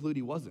made you conclude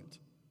he wasn't?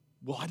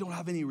 Well, I don't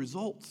have any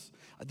results.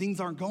 Things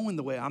aren't going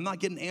the way. I'm not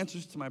getting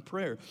answers to my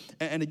prayer.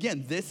 And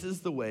again, this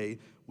is the way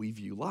we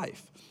view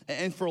life.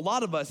 And for a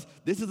lot of us,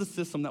 this is a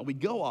system that we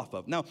go off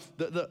of. Now,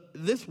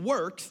 this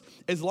works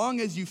as long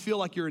as you feel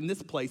like you're in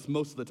this place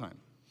most of the time.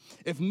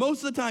 If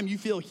most of the time you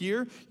feel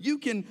here, you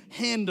can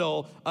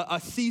handle a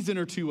season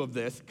or two of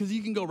this because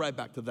you can go right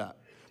back to that.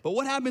 But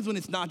what happens when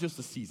it's not just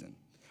a season?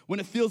 When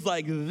it feels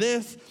like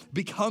this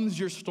becomes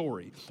your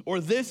story,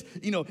 or this,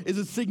 is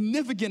a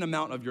significant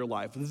amount of your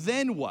life,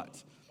 then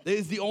what?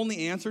 Is the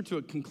only answer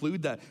to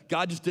conclude that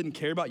God just didn't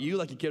care about you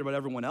like he cared about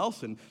everyone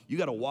else and you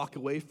got to walk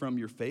away from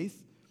your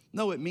faith?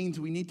 No, it means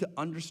we need to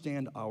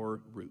understand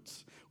our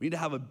roots. We need to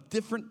have a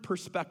different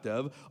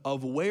perspective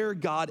of where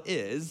God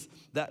is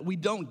that we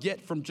don't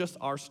get from just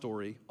our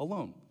story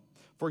alone.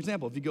 For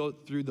example, if you go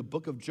through the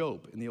book of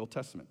Job in the Old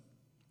Testament,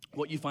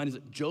 what you find is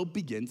that Job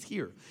begins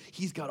here.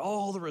 He's got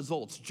all the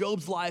results.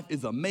 Job's life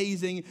is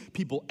amazing.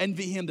 People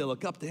envy him. They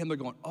look up to him. They're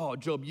going, oh,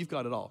 Job, you've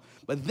got it all.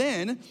 But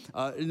then,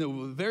 in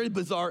a very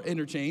bizarre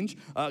interchange,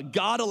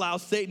 God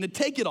allows Satan to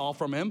take it all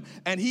from him,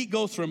 and he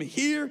goes from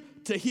here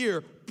to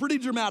here pretty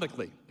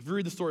dramatically, if you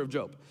read the story of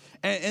Job.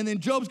 And then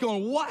Job's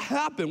going, what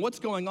happened? What's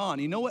going on?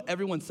 You know what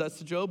everyone says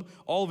to Job?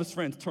 All of his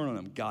friends turn on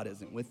him. God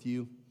isn't with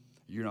you.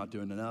 You're not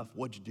doing enough.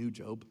 What'd you do,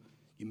 Job?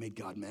 You made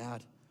God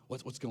mad.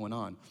 What's going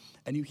on?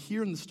 And you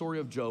hear in the story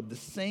of Job the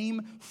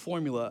same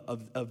formula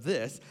of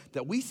this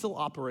that we still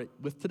operate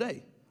with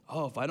today.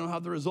 Oh, if I don't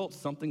have the results,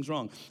 something's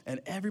wrong.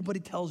 And everybody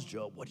tells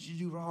Job, what did you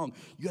do wrong?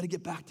 You got to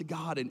get back to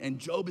God. And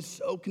Job is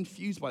so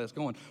confused by this,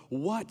 going,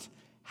 what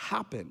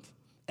happened?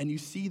 And you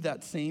see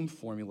that same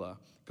formula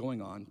going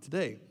on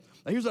today.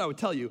 Now, here's what I would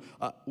tell you.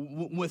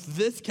 With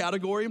this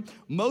category,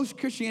 most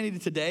Christianity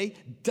today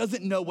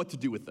doesn't know what to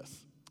do with this,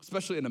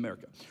 especially in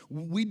America.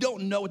 We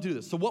don't know what to do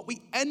with this. So what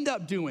we end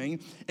up doing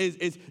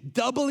is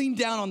doubling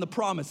down on the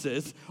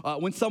promises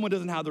when someone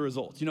doesn't have the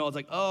results. It's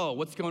like, oh,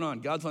 what's going on?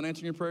 God's not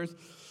answering your prayers?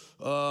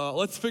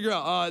 Let's figure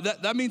out.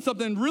 That means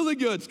something really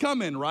good's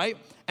coming, right?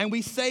 And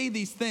we say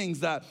these things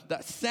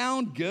that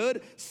sound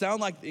good,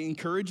 sound like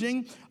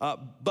encouraging,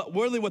 but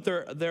really what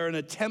they're an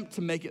attempt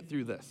to make it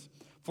through this.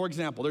 For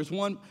example, there's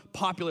one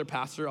popular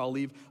pastor, I'll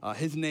leave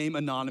his name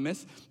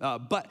anonymous,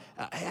 but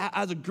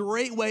has a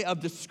great way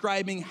of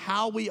describing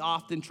how we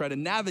often try to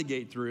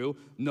navigate through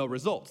no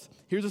results.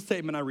 Here's a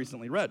statement I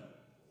recently read.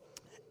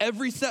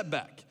 Every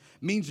setback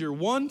means you're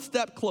one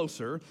step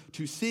closer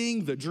to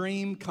seeing the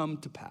dream come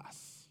to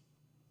pass.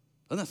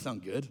 Doesn't that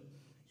sound good?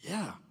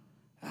 Yeah,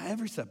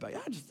 every setback.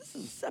 This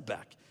is a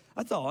setback.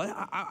 That's all.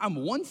 I'm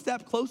one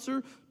step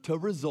closer to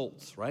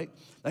results, right?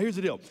 Now, here's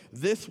the deal.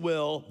 This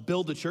will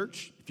build a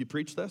church if you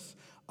preach this.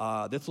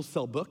 This will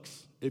sell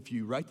books if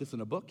you write this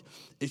in a book.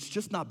 It's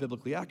just not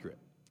biblically accurate.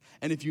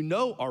 And if you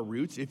know our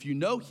roots, if you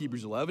know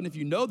Hebrews 11, if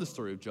you know the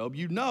story of Job,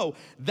 you know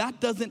that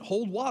doesn't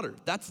hold water.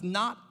 That's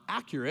not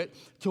accurate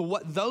to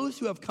what those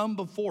who have come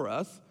before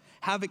us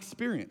have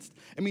experienced.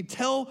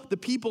 Tell the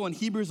people in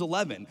Hebrews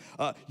 11,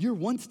 you're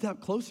one step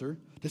closer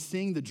to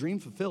seeing the dream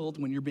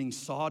fulfilled when you're being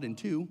sawed in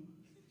two.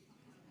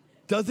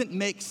 Doesn't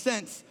make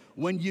sense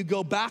when you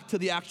go back to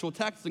the actual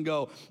text and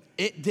go,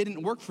 it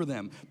didn't work for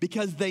them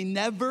because they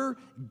never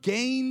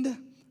gained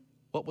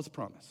what was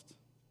promised.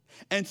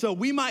 And so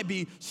we might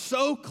be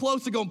so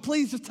close to going,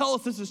 please just tell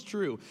us this is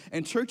true.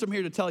 And church, I'm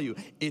here to tell you,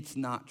 it's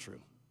not true.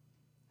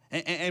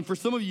 And for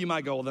some of you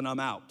might go, well, then I'm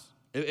out.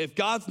 If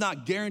God's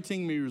not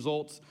guaranteeing me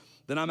results,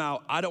 then I'm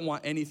out. I don't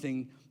want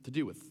anything to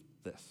do with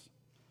this.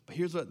 But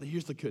here's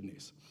the good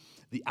news.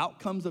 The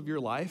outcomes of your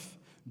life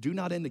do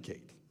not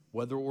indicate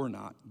whether or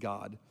not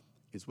God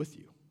is with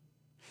you.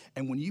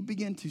 And when you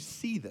begin to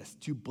see this,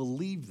 to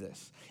believe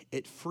this,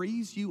 it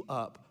frees you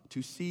up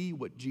to see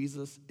what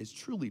Jesus is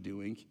truly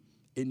doing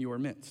in your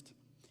midst.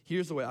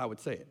 Here's the way I would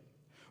say it.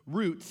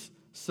 Roots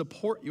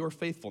support your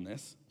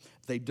faithfulness.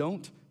 They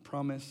don't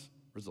promise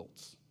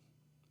results.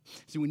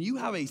 See, when you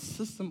have a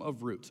system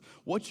of roots,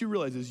 what you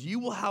realize is you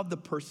will have the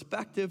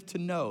perspective to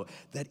know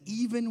that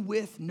even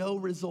with no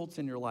results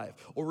in your life,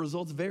 or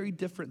results very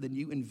different than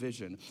you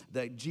envision,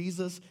 that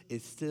Jesus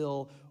is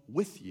still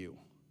with you.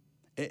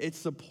 It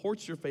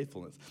supports your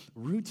faithfulness.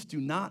 Roots do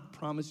not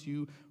promise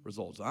you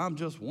results. I'm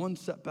just one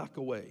setback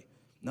away.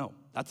 No,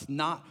 that's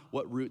not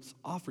what roots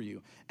offer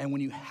you. And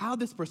when you have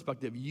this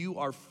perspective, you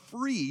are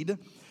freed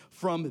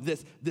from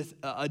this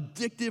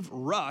addictive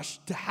rush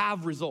to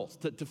have results,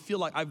 to feel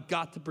like I've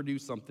got to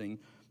produce something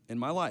in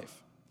my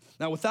life.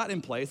 Now, with that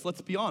in place,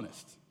 let's be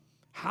honest.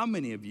 How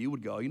many of you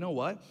would go, you know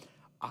what?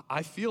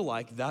 I feel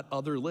like that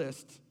other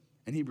list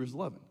in Hebrews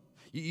 11.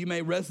 You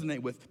may resonate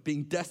with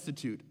being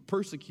destitute,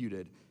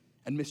 persecuted,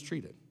 and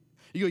mistreated.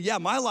 You go, yeah,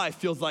 my life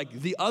feels like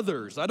the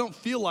others. I don't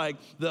feel like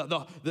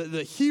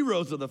the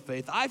heroes of the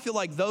faith. I feel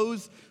like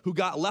those who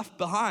got left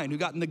behind, who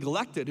got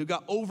neglected, who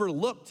got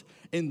overlooked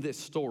in this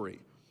story.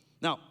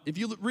 Now, if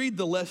you read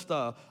the list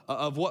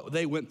of what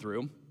they went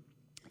through,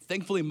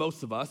 thankfully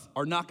most of us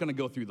are not going to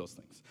go through those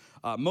things.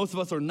 Most of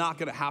us are not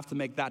going to have to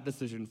make that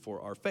decision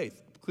for our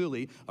faith.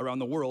 Clearly, around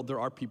the world, there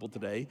are people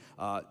today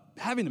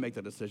having to make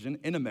that decision.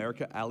 In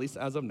America, at least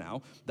as of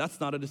now, that's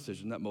not a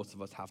decision that most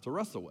of us have to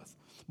wrestle with.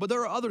 But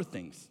there are other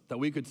things that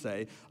we could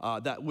say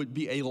that would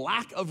be a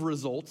lack of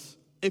results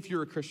if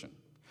you're a Christian,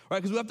 right?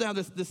 Because we have to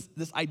have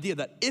this idea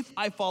that if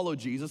I follow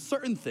Jesus,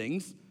 certain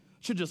things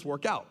should just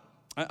work out.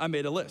 I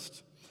made a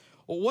list.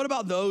 Well, what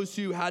about those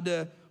who had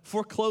to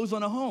foreclose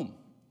on a home?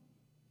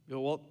 You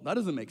go, well, that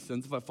doesn't make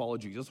sense if I follow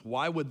Jesus.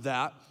 Why would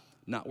that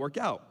not work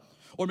out?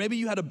 Or maybe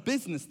you had a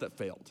business that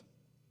failed.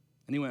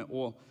 And you went,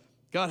 well,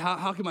 God,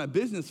 how can my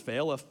business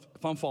fail if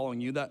I'm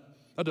following you? That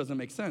doesn't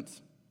make sense.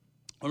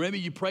 Or maybe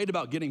you prayed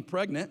about getting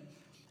pregnant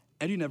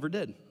and you never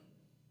did.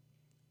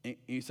 And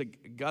you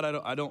said, God,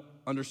 I don't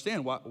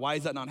understand. Why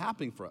is that not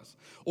happening for us?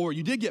 Or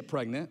you did get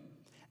pregnant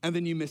and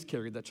then you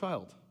miscarried that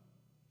child.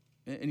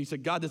 And you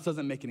said, God, this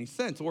doesn't make any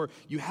sense. Or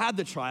you had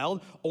the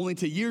child only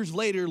to years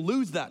later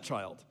lose that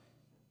child.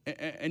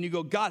 And you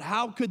go, God,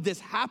 how could this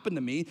happen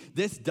to me?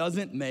 This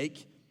doesn't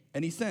make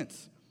any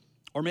sense.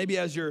 Or maybe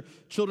as your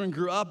children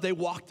grew up, they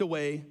walked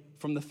away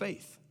from the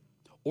faith,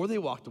 or they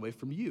walked away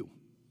from you.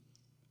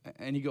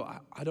 And you go,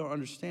 I don't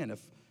understand.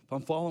 If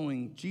I'm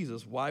following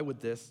Jesus, why would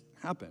this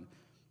happen?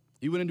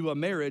 You went into a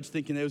marriage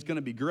thinking it was going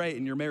to be great,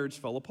 and your marriage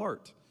fell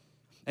apart.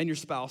 And your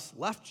spouse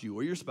left you,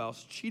 or your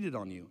spouse cheated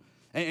on you.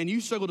 And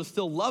you struggle to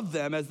still love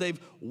them as they've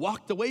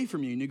walked away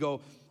from you. And you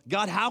go,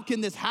 God, how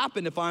can this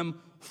happen if I'm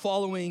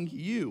following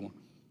you?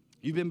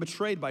 You've been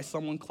betrayed by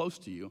someone close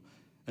to you.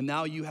 And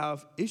now you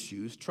have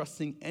issues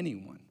trusting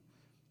anyone.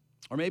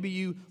 Or maybe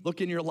you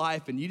look in your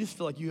life and you just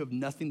feel like you have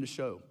nothing to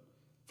show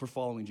for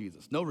following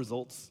Jesus. No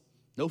results,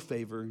 no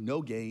favor,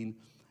 no gain,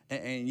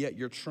 and yet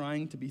you're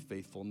trying to be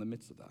faithful in the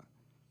midst of that.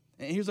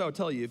 And here's what I would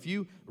tell you. If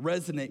you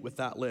resonate with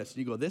that list,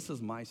 and you go, this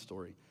is my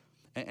story,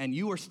 and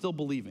you are still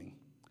believing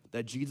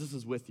that Jesus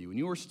is with you, and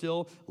you are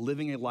still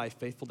living a life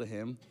faithful to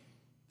him,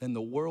 then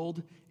the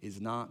world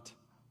is not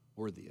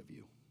worthy of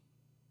you.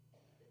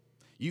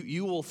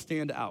 You will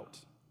stand out.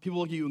 People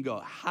look at you and go,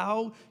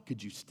 how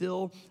could you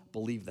still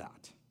believe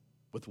that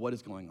with what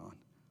is going on?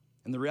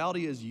 And the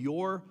reality is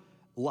your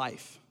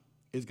life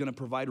is going to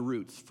provide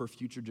roots for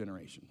future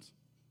generations.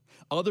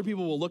 Other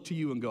people will look to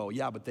you and go,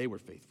 yeah, but they were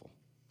faithful.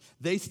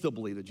 They still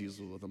believe that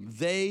Jesus was with them.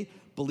 They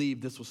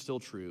believed this was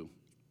still true,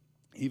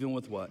 even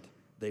with what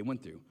they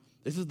went through.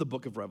 This is the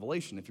book of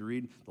Revelation. If you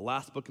read the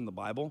last book in the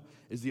Bible,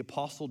 is the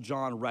Apostle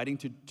John writing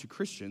to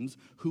Christians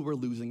who were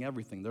losing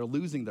everything. They're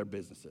losing their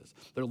businesses.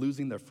 They're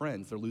losing their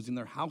friends. They're losing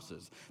their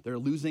houses. They're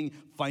losing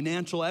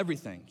financial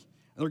everything.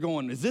 And they're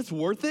going, is this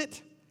worth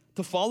it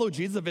to follow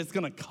Jesus if it's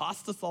going to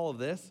cost us all of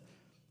this?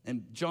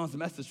 And John's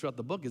message throughout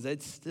the book is that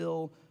it's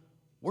still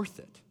worth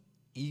it,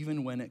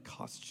 even when it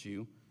costs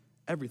you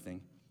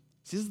everything.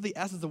 See, this is the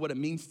essence of what it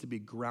means to be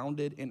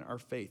grounded in our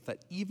faith,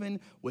 that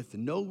even with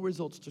no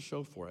results to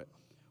show for it,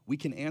 we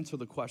can answer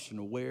the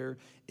question, where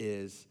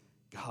is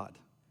God?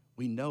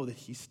 We know that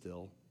he's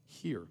still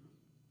here.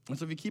 And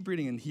so if you keep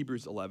reading in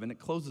Hebrews 11, it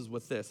closes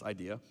with this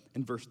idea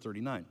in verse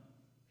 39.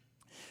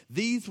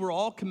 These were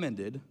all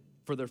commended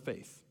for their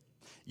faith,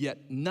 yet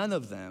none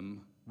of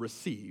them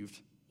received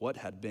what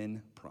had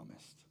been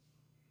promised.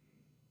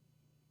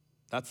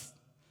 It's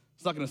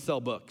not going to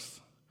sell books.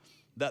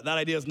 That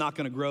idea is not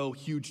going to grow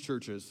huge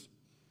churches.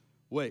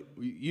 Wait,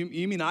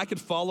 you mean I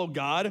could follow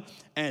God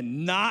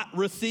and not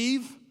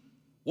receive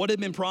what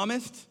had been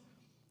promised?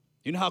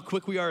 You know how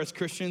quick we are as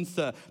Christians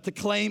to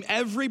claim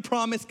every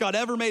promise God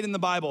ever made in the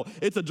Bible.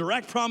 It's a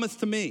direct promise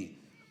to me.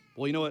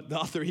 Well, you know what the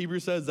author of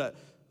Hebrews says? That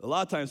a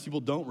lot of times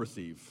people don't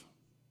receive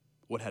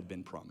what had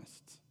been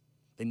promised.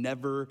 They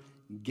never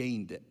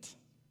gained it.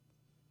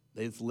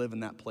 They just live in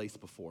that place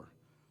before.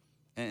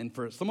 And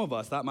for some of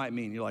us, that might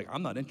mean you're like,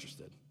 I'm not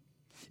interested.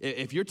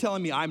 If you're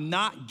telling me I'm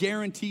not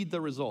guaranteed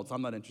the results,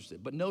 I'm not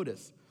interested. But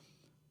notice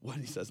what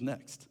he says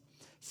next.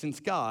 Since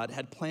God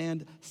had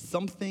planned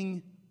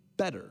something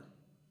better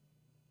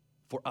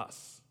for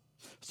us,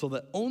 so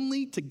that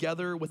only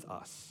together with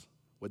us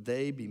would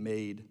they be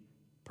made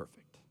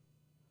perfect.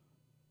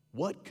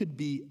 What could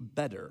be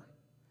better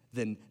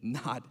than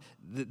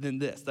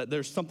this? That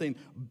there's something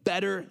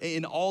better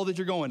in all that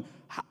you're going,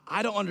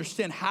 I don't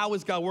understand. How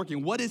is God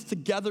working? What does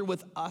together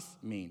with us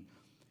mean?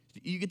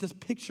 You get this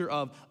picture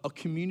of a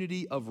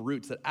community of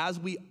roots that as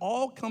we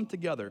all come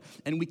together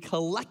and we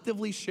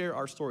collectively share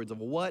our stories of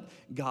what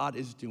God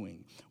is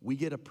doing, we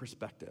get a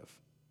perspective.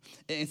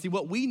 And see,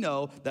 what we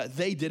know that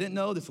they didn't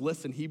know, this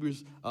list in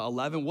Hebrews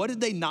 11, what did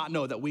they not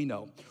know that we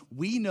know?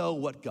 We know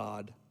what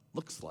God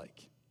looks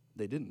like.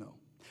 They didn't know.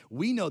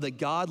 We know that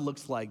God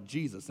looks like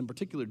Jesus, in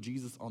particular,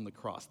 Jesus on the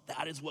cross.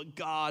 That is what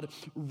God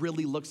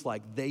really looks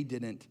like. They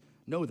didn't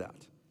know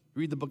that.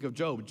 Read the book of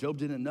Job. Job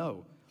didn't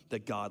know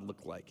that God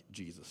looked like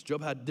Jesus.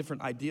 Job had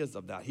different ideas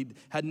of that. He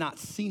had not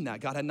seen that.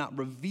 God had not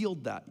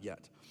revealed that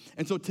yet.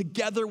 And so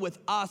together with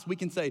us, we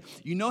can say,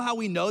 you know how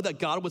we know that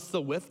God was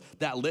still with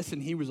that list in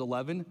Hebrews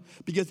 11?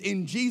 Because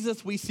in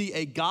Jesus, we see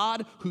a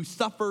God who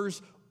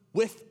suffers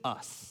with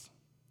us.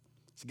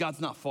 So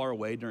God's not far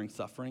away during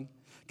suffering.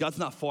 God's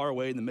not far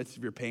away in the midst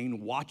of your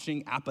pain,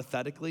 watching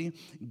apathetically.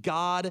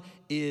 God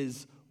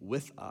is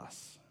with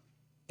us.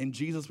 In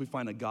Jesus, we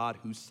find a God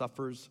who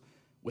suffers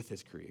with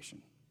his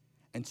creation.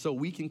 And so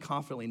we can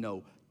confidently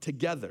know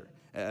together,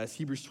 as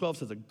Hebrews 12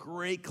 says, a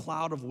great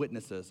cloud of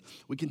witnesses,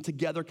 we can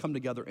together come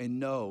together and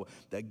know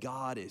that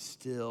God is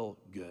still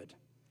good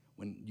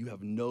when you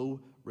have no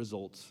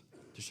results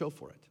to show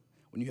for it,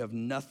 when you have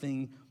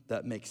nothing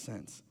that makes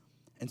sense.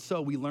 And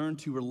so we learn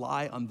to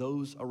rely on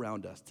those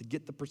around us to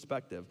get the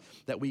perspective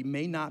that we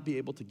may not be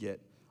able to get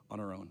on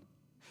our own.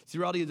 See, the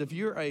reality is if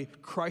you're a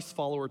Christ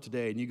follower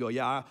today and you go,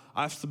 yeah,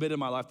 I've submitted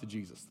my life to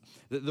Jesus,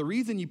 the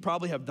reason you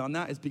probably have done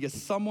that is because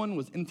someone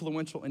was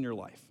influential in your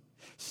life.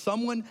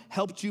 Someone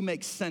helped you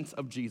make sense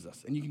of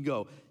Jesus. And you can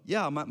go,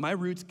 yeah, my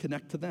roots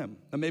connect to them.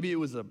 And maybe it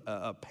was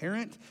a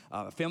parent,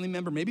 a family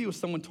member. Maybe it was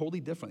someone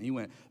totally different. You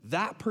went,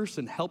 that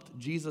person helped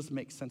Jesus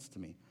make sense to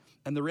me.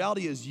 And the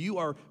reality is you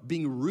are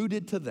being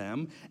rooted to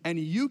them, and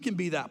you can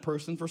be that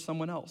person for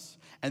someone else.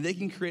 And they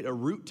can create a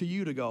root to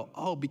you to go,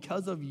 oh,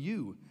 because of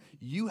you,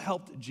 you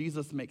helped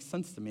Jesus make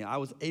sense to me. I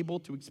was able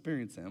to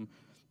experience him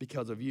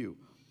because of you.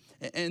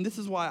 And this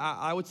is why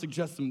I would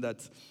suggest something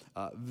that's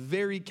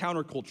very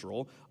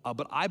countercultural,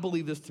 but I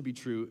believe this to be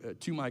true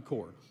to my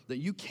core, that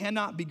you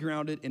cannot be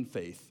grounded in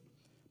faith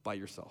by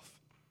yourself.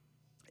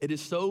 It is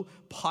so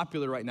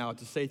popular right now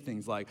to say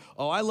things like,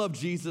 oh, I love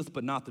Jesus,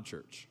 but not the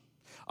church.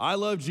 I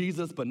love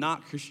Jesus, but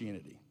not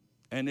Christianity.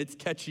 And it's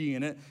catchy,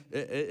 and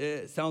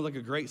it sounds like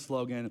a great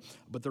slogan.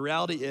 But the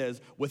reality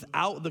is,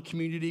 without the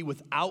community,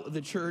 without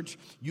the church,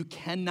 you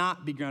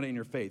cannot be grounded in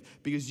your faith.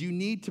 Because you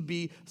need to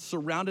be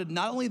surrounded,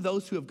 not only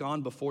those who have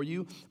gone before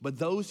you, but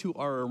those who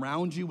are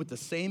around you with the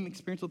same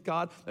experience with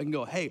God that can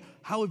go, hey,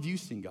 how have you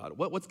seen God?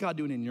 What's God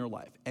doing in your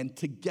life? And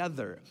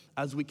together,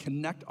 as we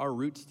connect our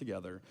roots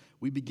together,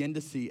 we begin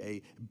to see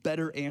a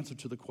better answer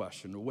to the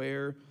question,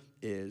 where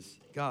is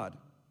God?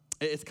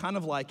 It's kind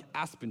of like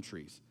aspen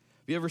trees.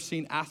 Have you ever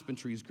seen aspen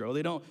trees grow?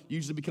 They don't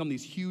usually become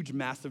these huge,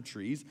 massive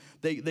trees.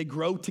 They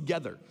grow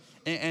together.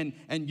 And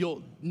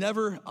you'll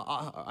never,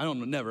 I don't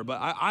know, never, but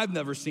I've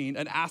never seen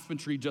an aspen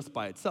tree just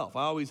by itself.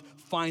 I always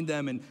find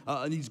them in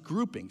these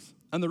groupings.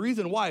 And the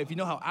reason why, if you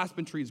know how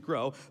aspen trees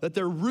grow, that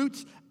their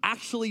roots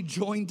actually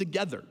join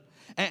together.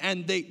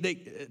 And they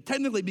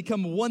technically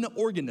become one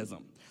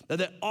organism.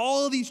 That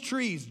all of these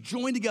trees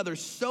join together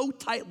so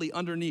tightly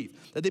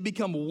underneath that they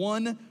become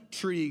one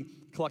tree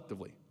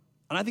collectively.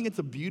 And I think it's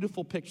a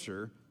beautiful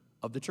picture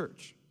of the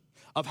church,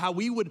 of how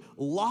we would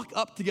lock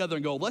up together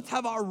and go, let's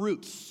have our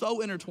roots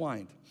so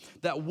intertwined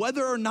that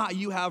whether or not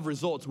you have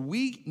results,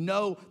 we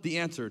know the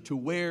answer to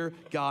where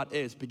God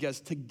is, because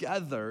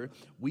together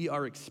we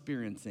are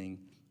experiencing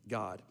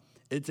God.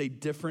 It's a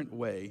different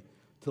way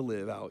to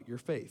live out your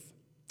faith.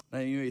 Now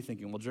you may be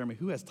thinking, well, Jeremy,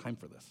 who has time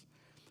for this?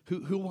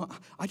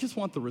 I just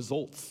want the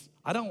results.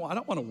 I don't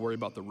want to worry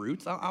about the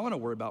roots. I want to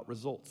worry about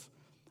results.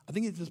 I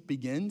think it just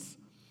begins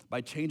by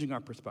changing our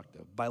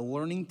perspective, by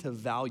learning to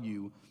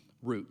value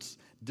roots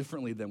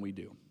differently than we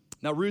do.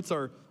 Now, roots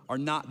are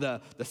not the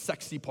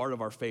sexy part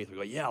of our faith. We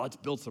go, yeah, let's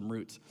build some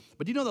roots.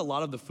 But do you know that a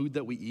lot of the food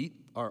that we eat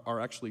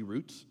are actually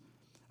roots?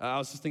 I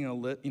was just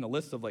thinking a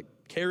list of like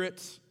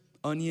carrots,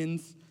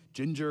 onions,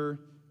 ginger,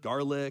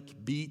 garlic,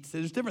 beets.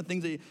 There's different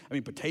things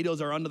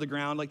potatoes are under the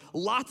ground. Like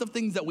lots of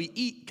things that we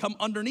eat come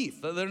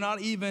underneath. They're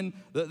not even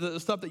the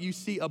stuff that you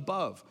see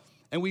above.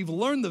 And we've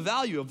learned the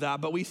value of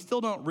that, but we still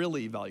don't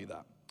really value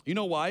that. You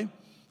know why?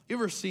 You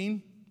ever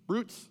seen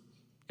roots?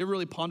 You ever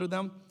really pondered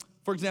them?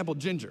 For example,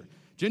 ginger.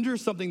 Ginger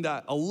is something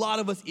that a lot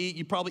of us eat.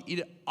 You probably eat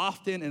it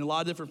often in a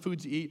lot of different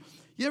foods you eat.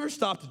 You ever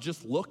stop to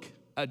just look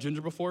at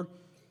ginger before?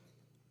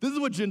 This is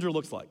what ginger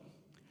looks like.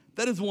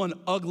 That is one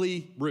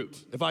ugly root,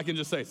 if I can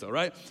just say so,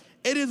 right?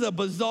 It is a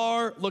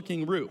bizarre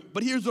looking root.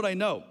 But here's what I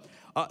know.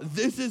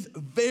 This is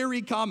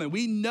very common.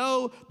 We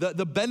know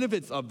the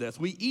benefits of this.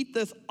 We eat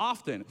this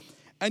often.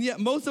 And yet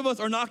most of us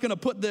are not gonna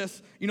put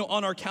this,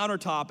 on our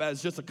countertop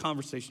as just a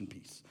conversation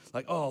piece.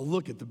 Like, oh,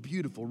 look at the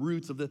beautiful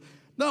roots of this.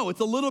 No, it's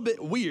a little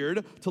bit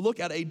weird to look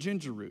at a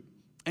ginger root.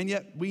 And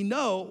yet we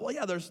know, well,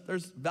 yeah, there's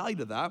value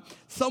to that.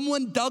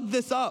 Someone dug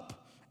this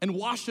up and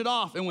washed it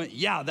off and went,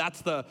 yeah,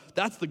 that's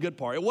the good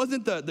part. It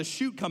wasn't the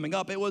shoot coming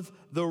up. It was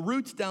the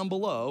roots down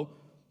below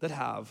that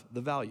have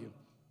the value.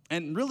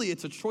 And really,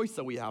 it's a choice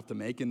that we have to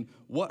make, and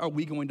what are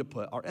we going to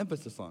put our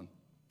emphasis on?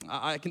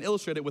 I can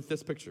illustrate it with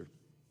this picture.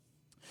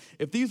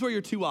 If these were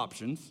your two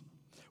options,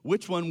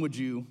 which one would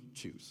you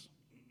choose?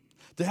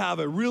 To have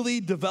a really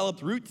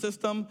developed root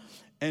system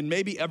and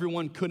maybe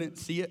everyone couldn't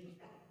see it?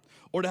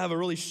 Or to have a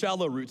really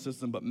shallow root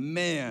system, but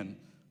man,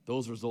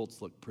 those results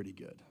look pretty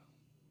good.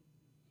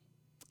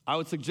 I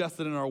would suggest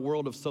that in our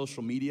world of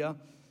social media,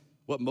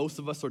 what most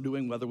of us are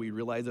doing, whether we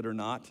realize it or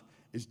not,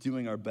 is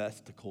doing our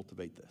best to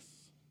cultivate this.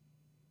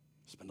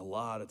 Spend a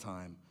lot of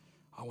time.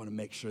 I want to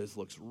make sure this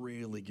looks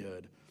really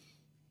good,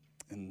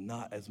 and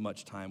not as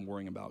much time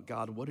worrying about,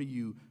 God, what are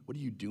you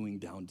doing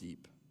down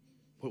deep?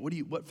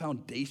 What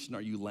foundation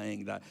are you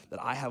laying that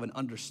I have an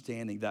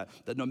understanding that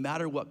no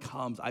matter what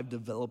comes, I've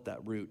developed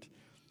that root?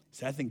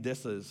 See, I think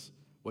this is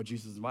what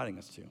Jesus is inviting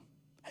us to.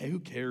 Hey, who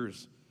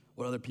cares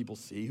what other people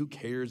see? Who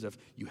cares if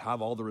you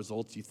have all the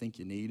results you think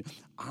you need?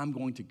 I'm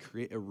going to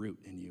create a root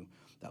in you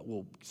that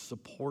will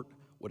support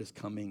what is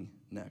coming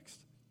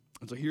next.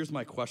 And so here's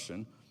my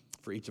question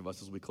for each of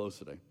us as we close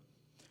today.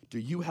 Do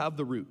you have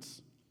the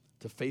roots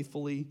to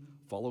faithfully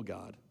follow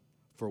God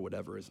for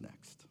whatever is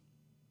next?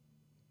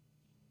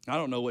 I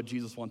don't know what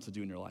Jesus wants to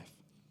do in your life.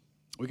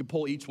 We could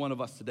poll each one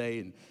of us today,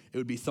 and it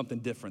would be something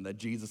different that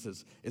Jesus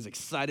is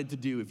excited to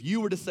do. If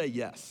you were to say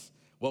yes,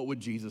 what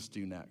would Jesus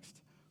do next?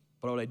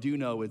 But what I do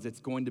know is it's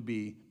going to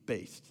be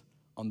based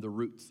on the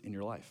roots in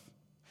your life,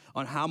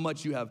 on how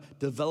much you have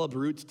developed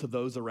roots to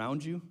those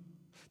around you,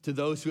 to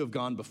those who have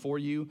gone before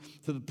you,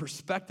 to the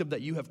perspective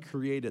that you have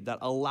created that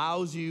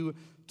allows you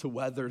to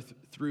weather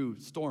through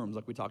storms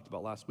like we talked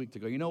about last week, to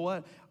go, you know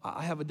what?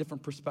 I have a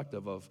different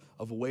perspective of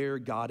where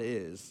God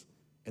is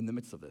in the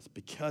midst of this,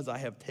 because I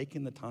have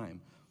taken the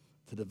time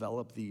to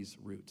develop these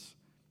roots.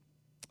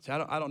 See,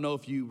 I don't know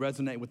if you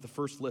resonate with the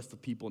first list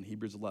of people in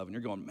Hebrews 11.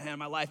 You're going, man,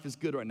 my life is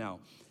good right now.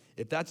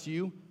 If that's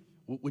you,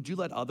 would you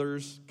let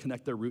others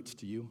connect their roots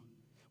to you?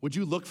 Would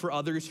you look for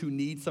others who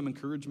need some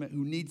encouragement,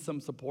 who need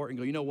some support, and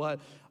go, you know what?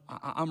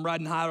 I'm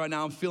riding high right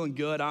now. I'm feeling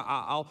good.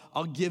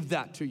 I'll give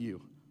that to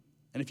you.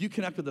 And if you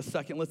connect with the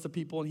second list of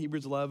people in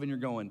Hebrews 11, you're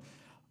going,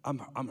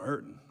 I'm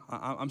hurting.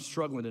 I'm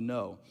struggling to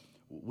know.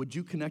 Would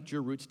you connect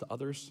your roots to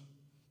others,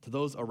 to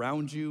those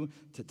around you,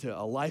 to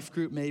a life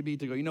group maybe,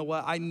 to go, you know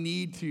what, I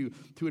need to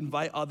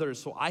invite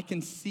others so I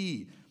can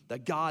see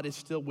that God is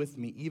still with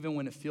me, even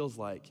when it feels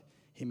like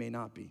he may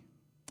not be.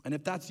 And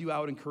if that's you, I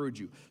would encourage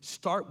you,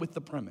 start with the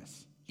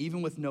premise,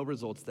 even with no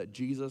results, that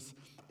Jesus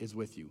is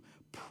with you.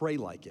 Pray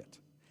like it,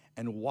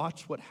 and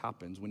watch what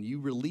happens when you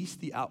release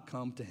the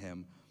outcome to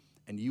him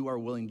and you are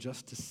willing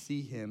just to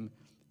see him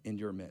in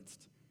your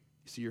midst.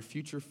 You see, your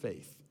future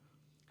faith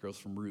grows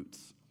from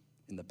roots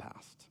in the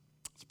past.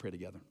 Let's pray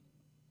together.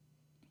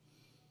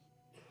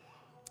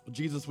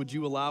 Jesus, would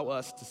you allow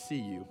us to see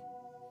you?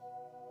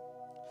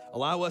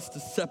 Allow us to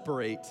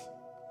separate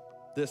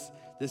this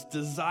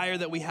desire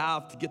that we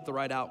have to get the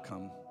right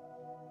outcome,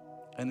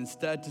 and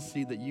instead to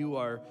see that you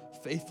are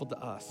faithful to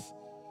us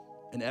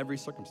in every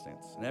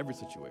circumstance, in every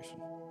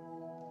situation.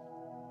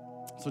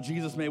 So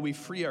Jesus, may we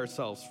free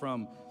ourselves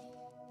from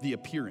the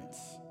appearance,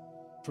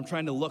 from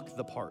trying to look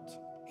the part,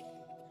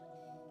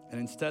 and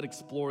instead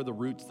explore the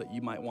roots that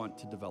you might want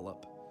to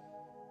develop.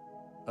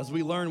 As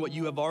we learn what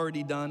you have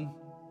already done,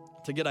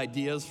 to get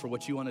ideas for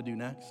what you want to do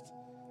next,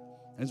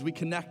 and as we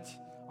connect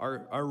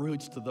our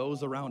roots to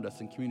those around us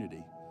in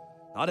community,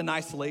 not in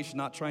isolation,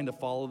 not trying to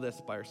follow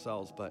this by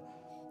ourselves, but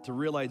to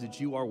realize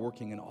that you are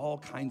working in all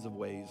kinds of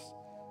ways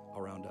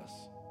around us.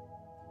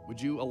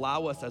 Would you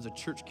allow us as a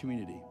church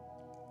community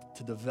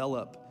to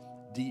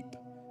develop deep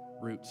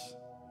roots,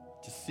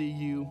 to see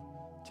you,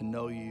 to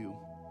know you,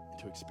 and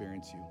to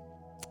experience you?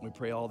 We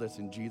pray all this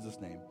in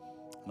Jesus' name.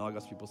 And all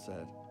God's people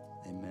said,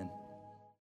 amen.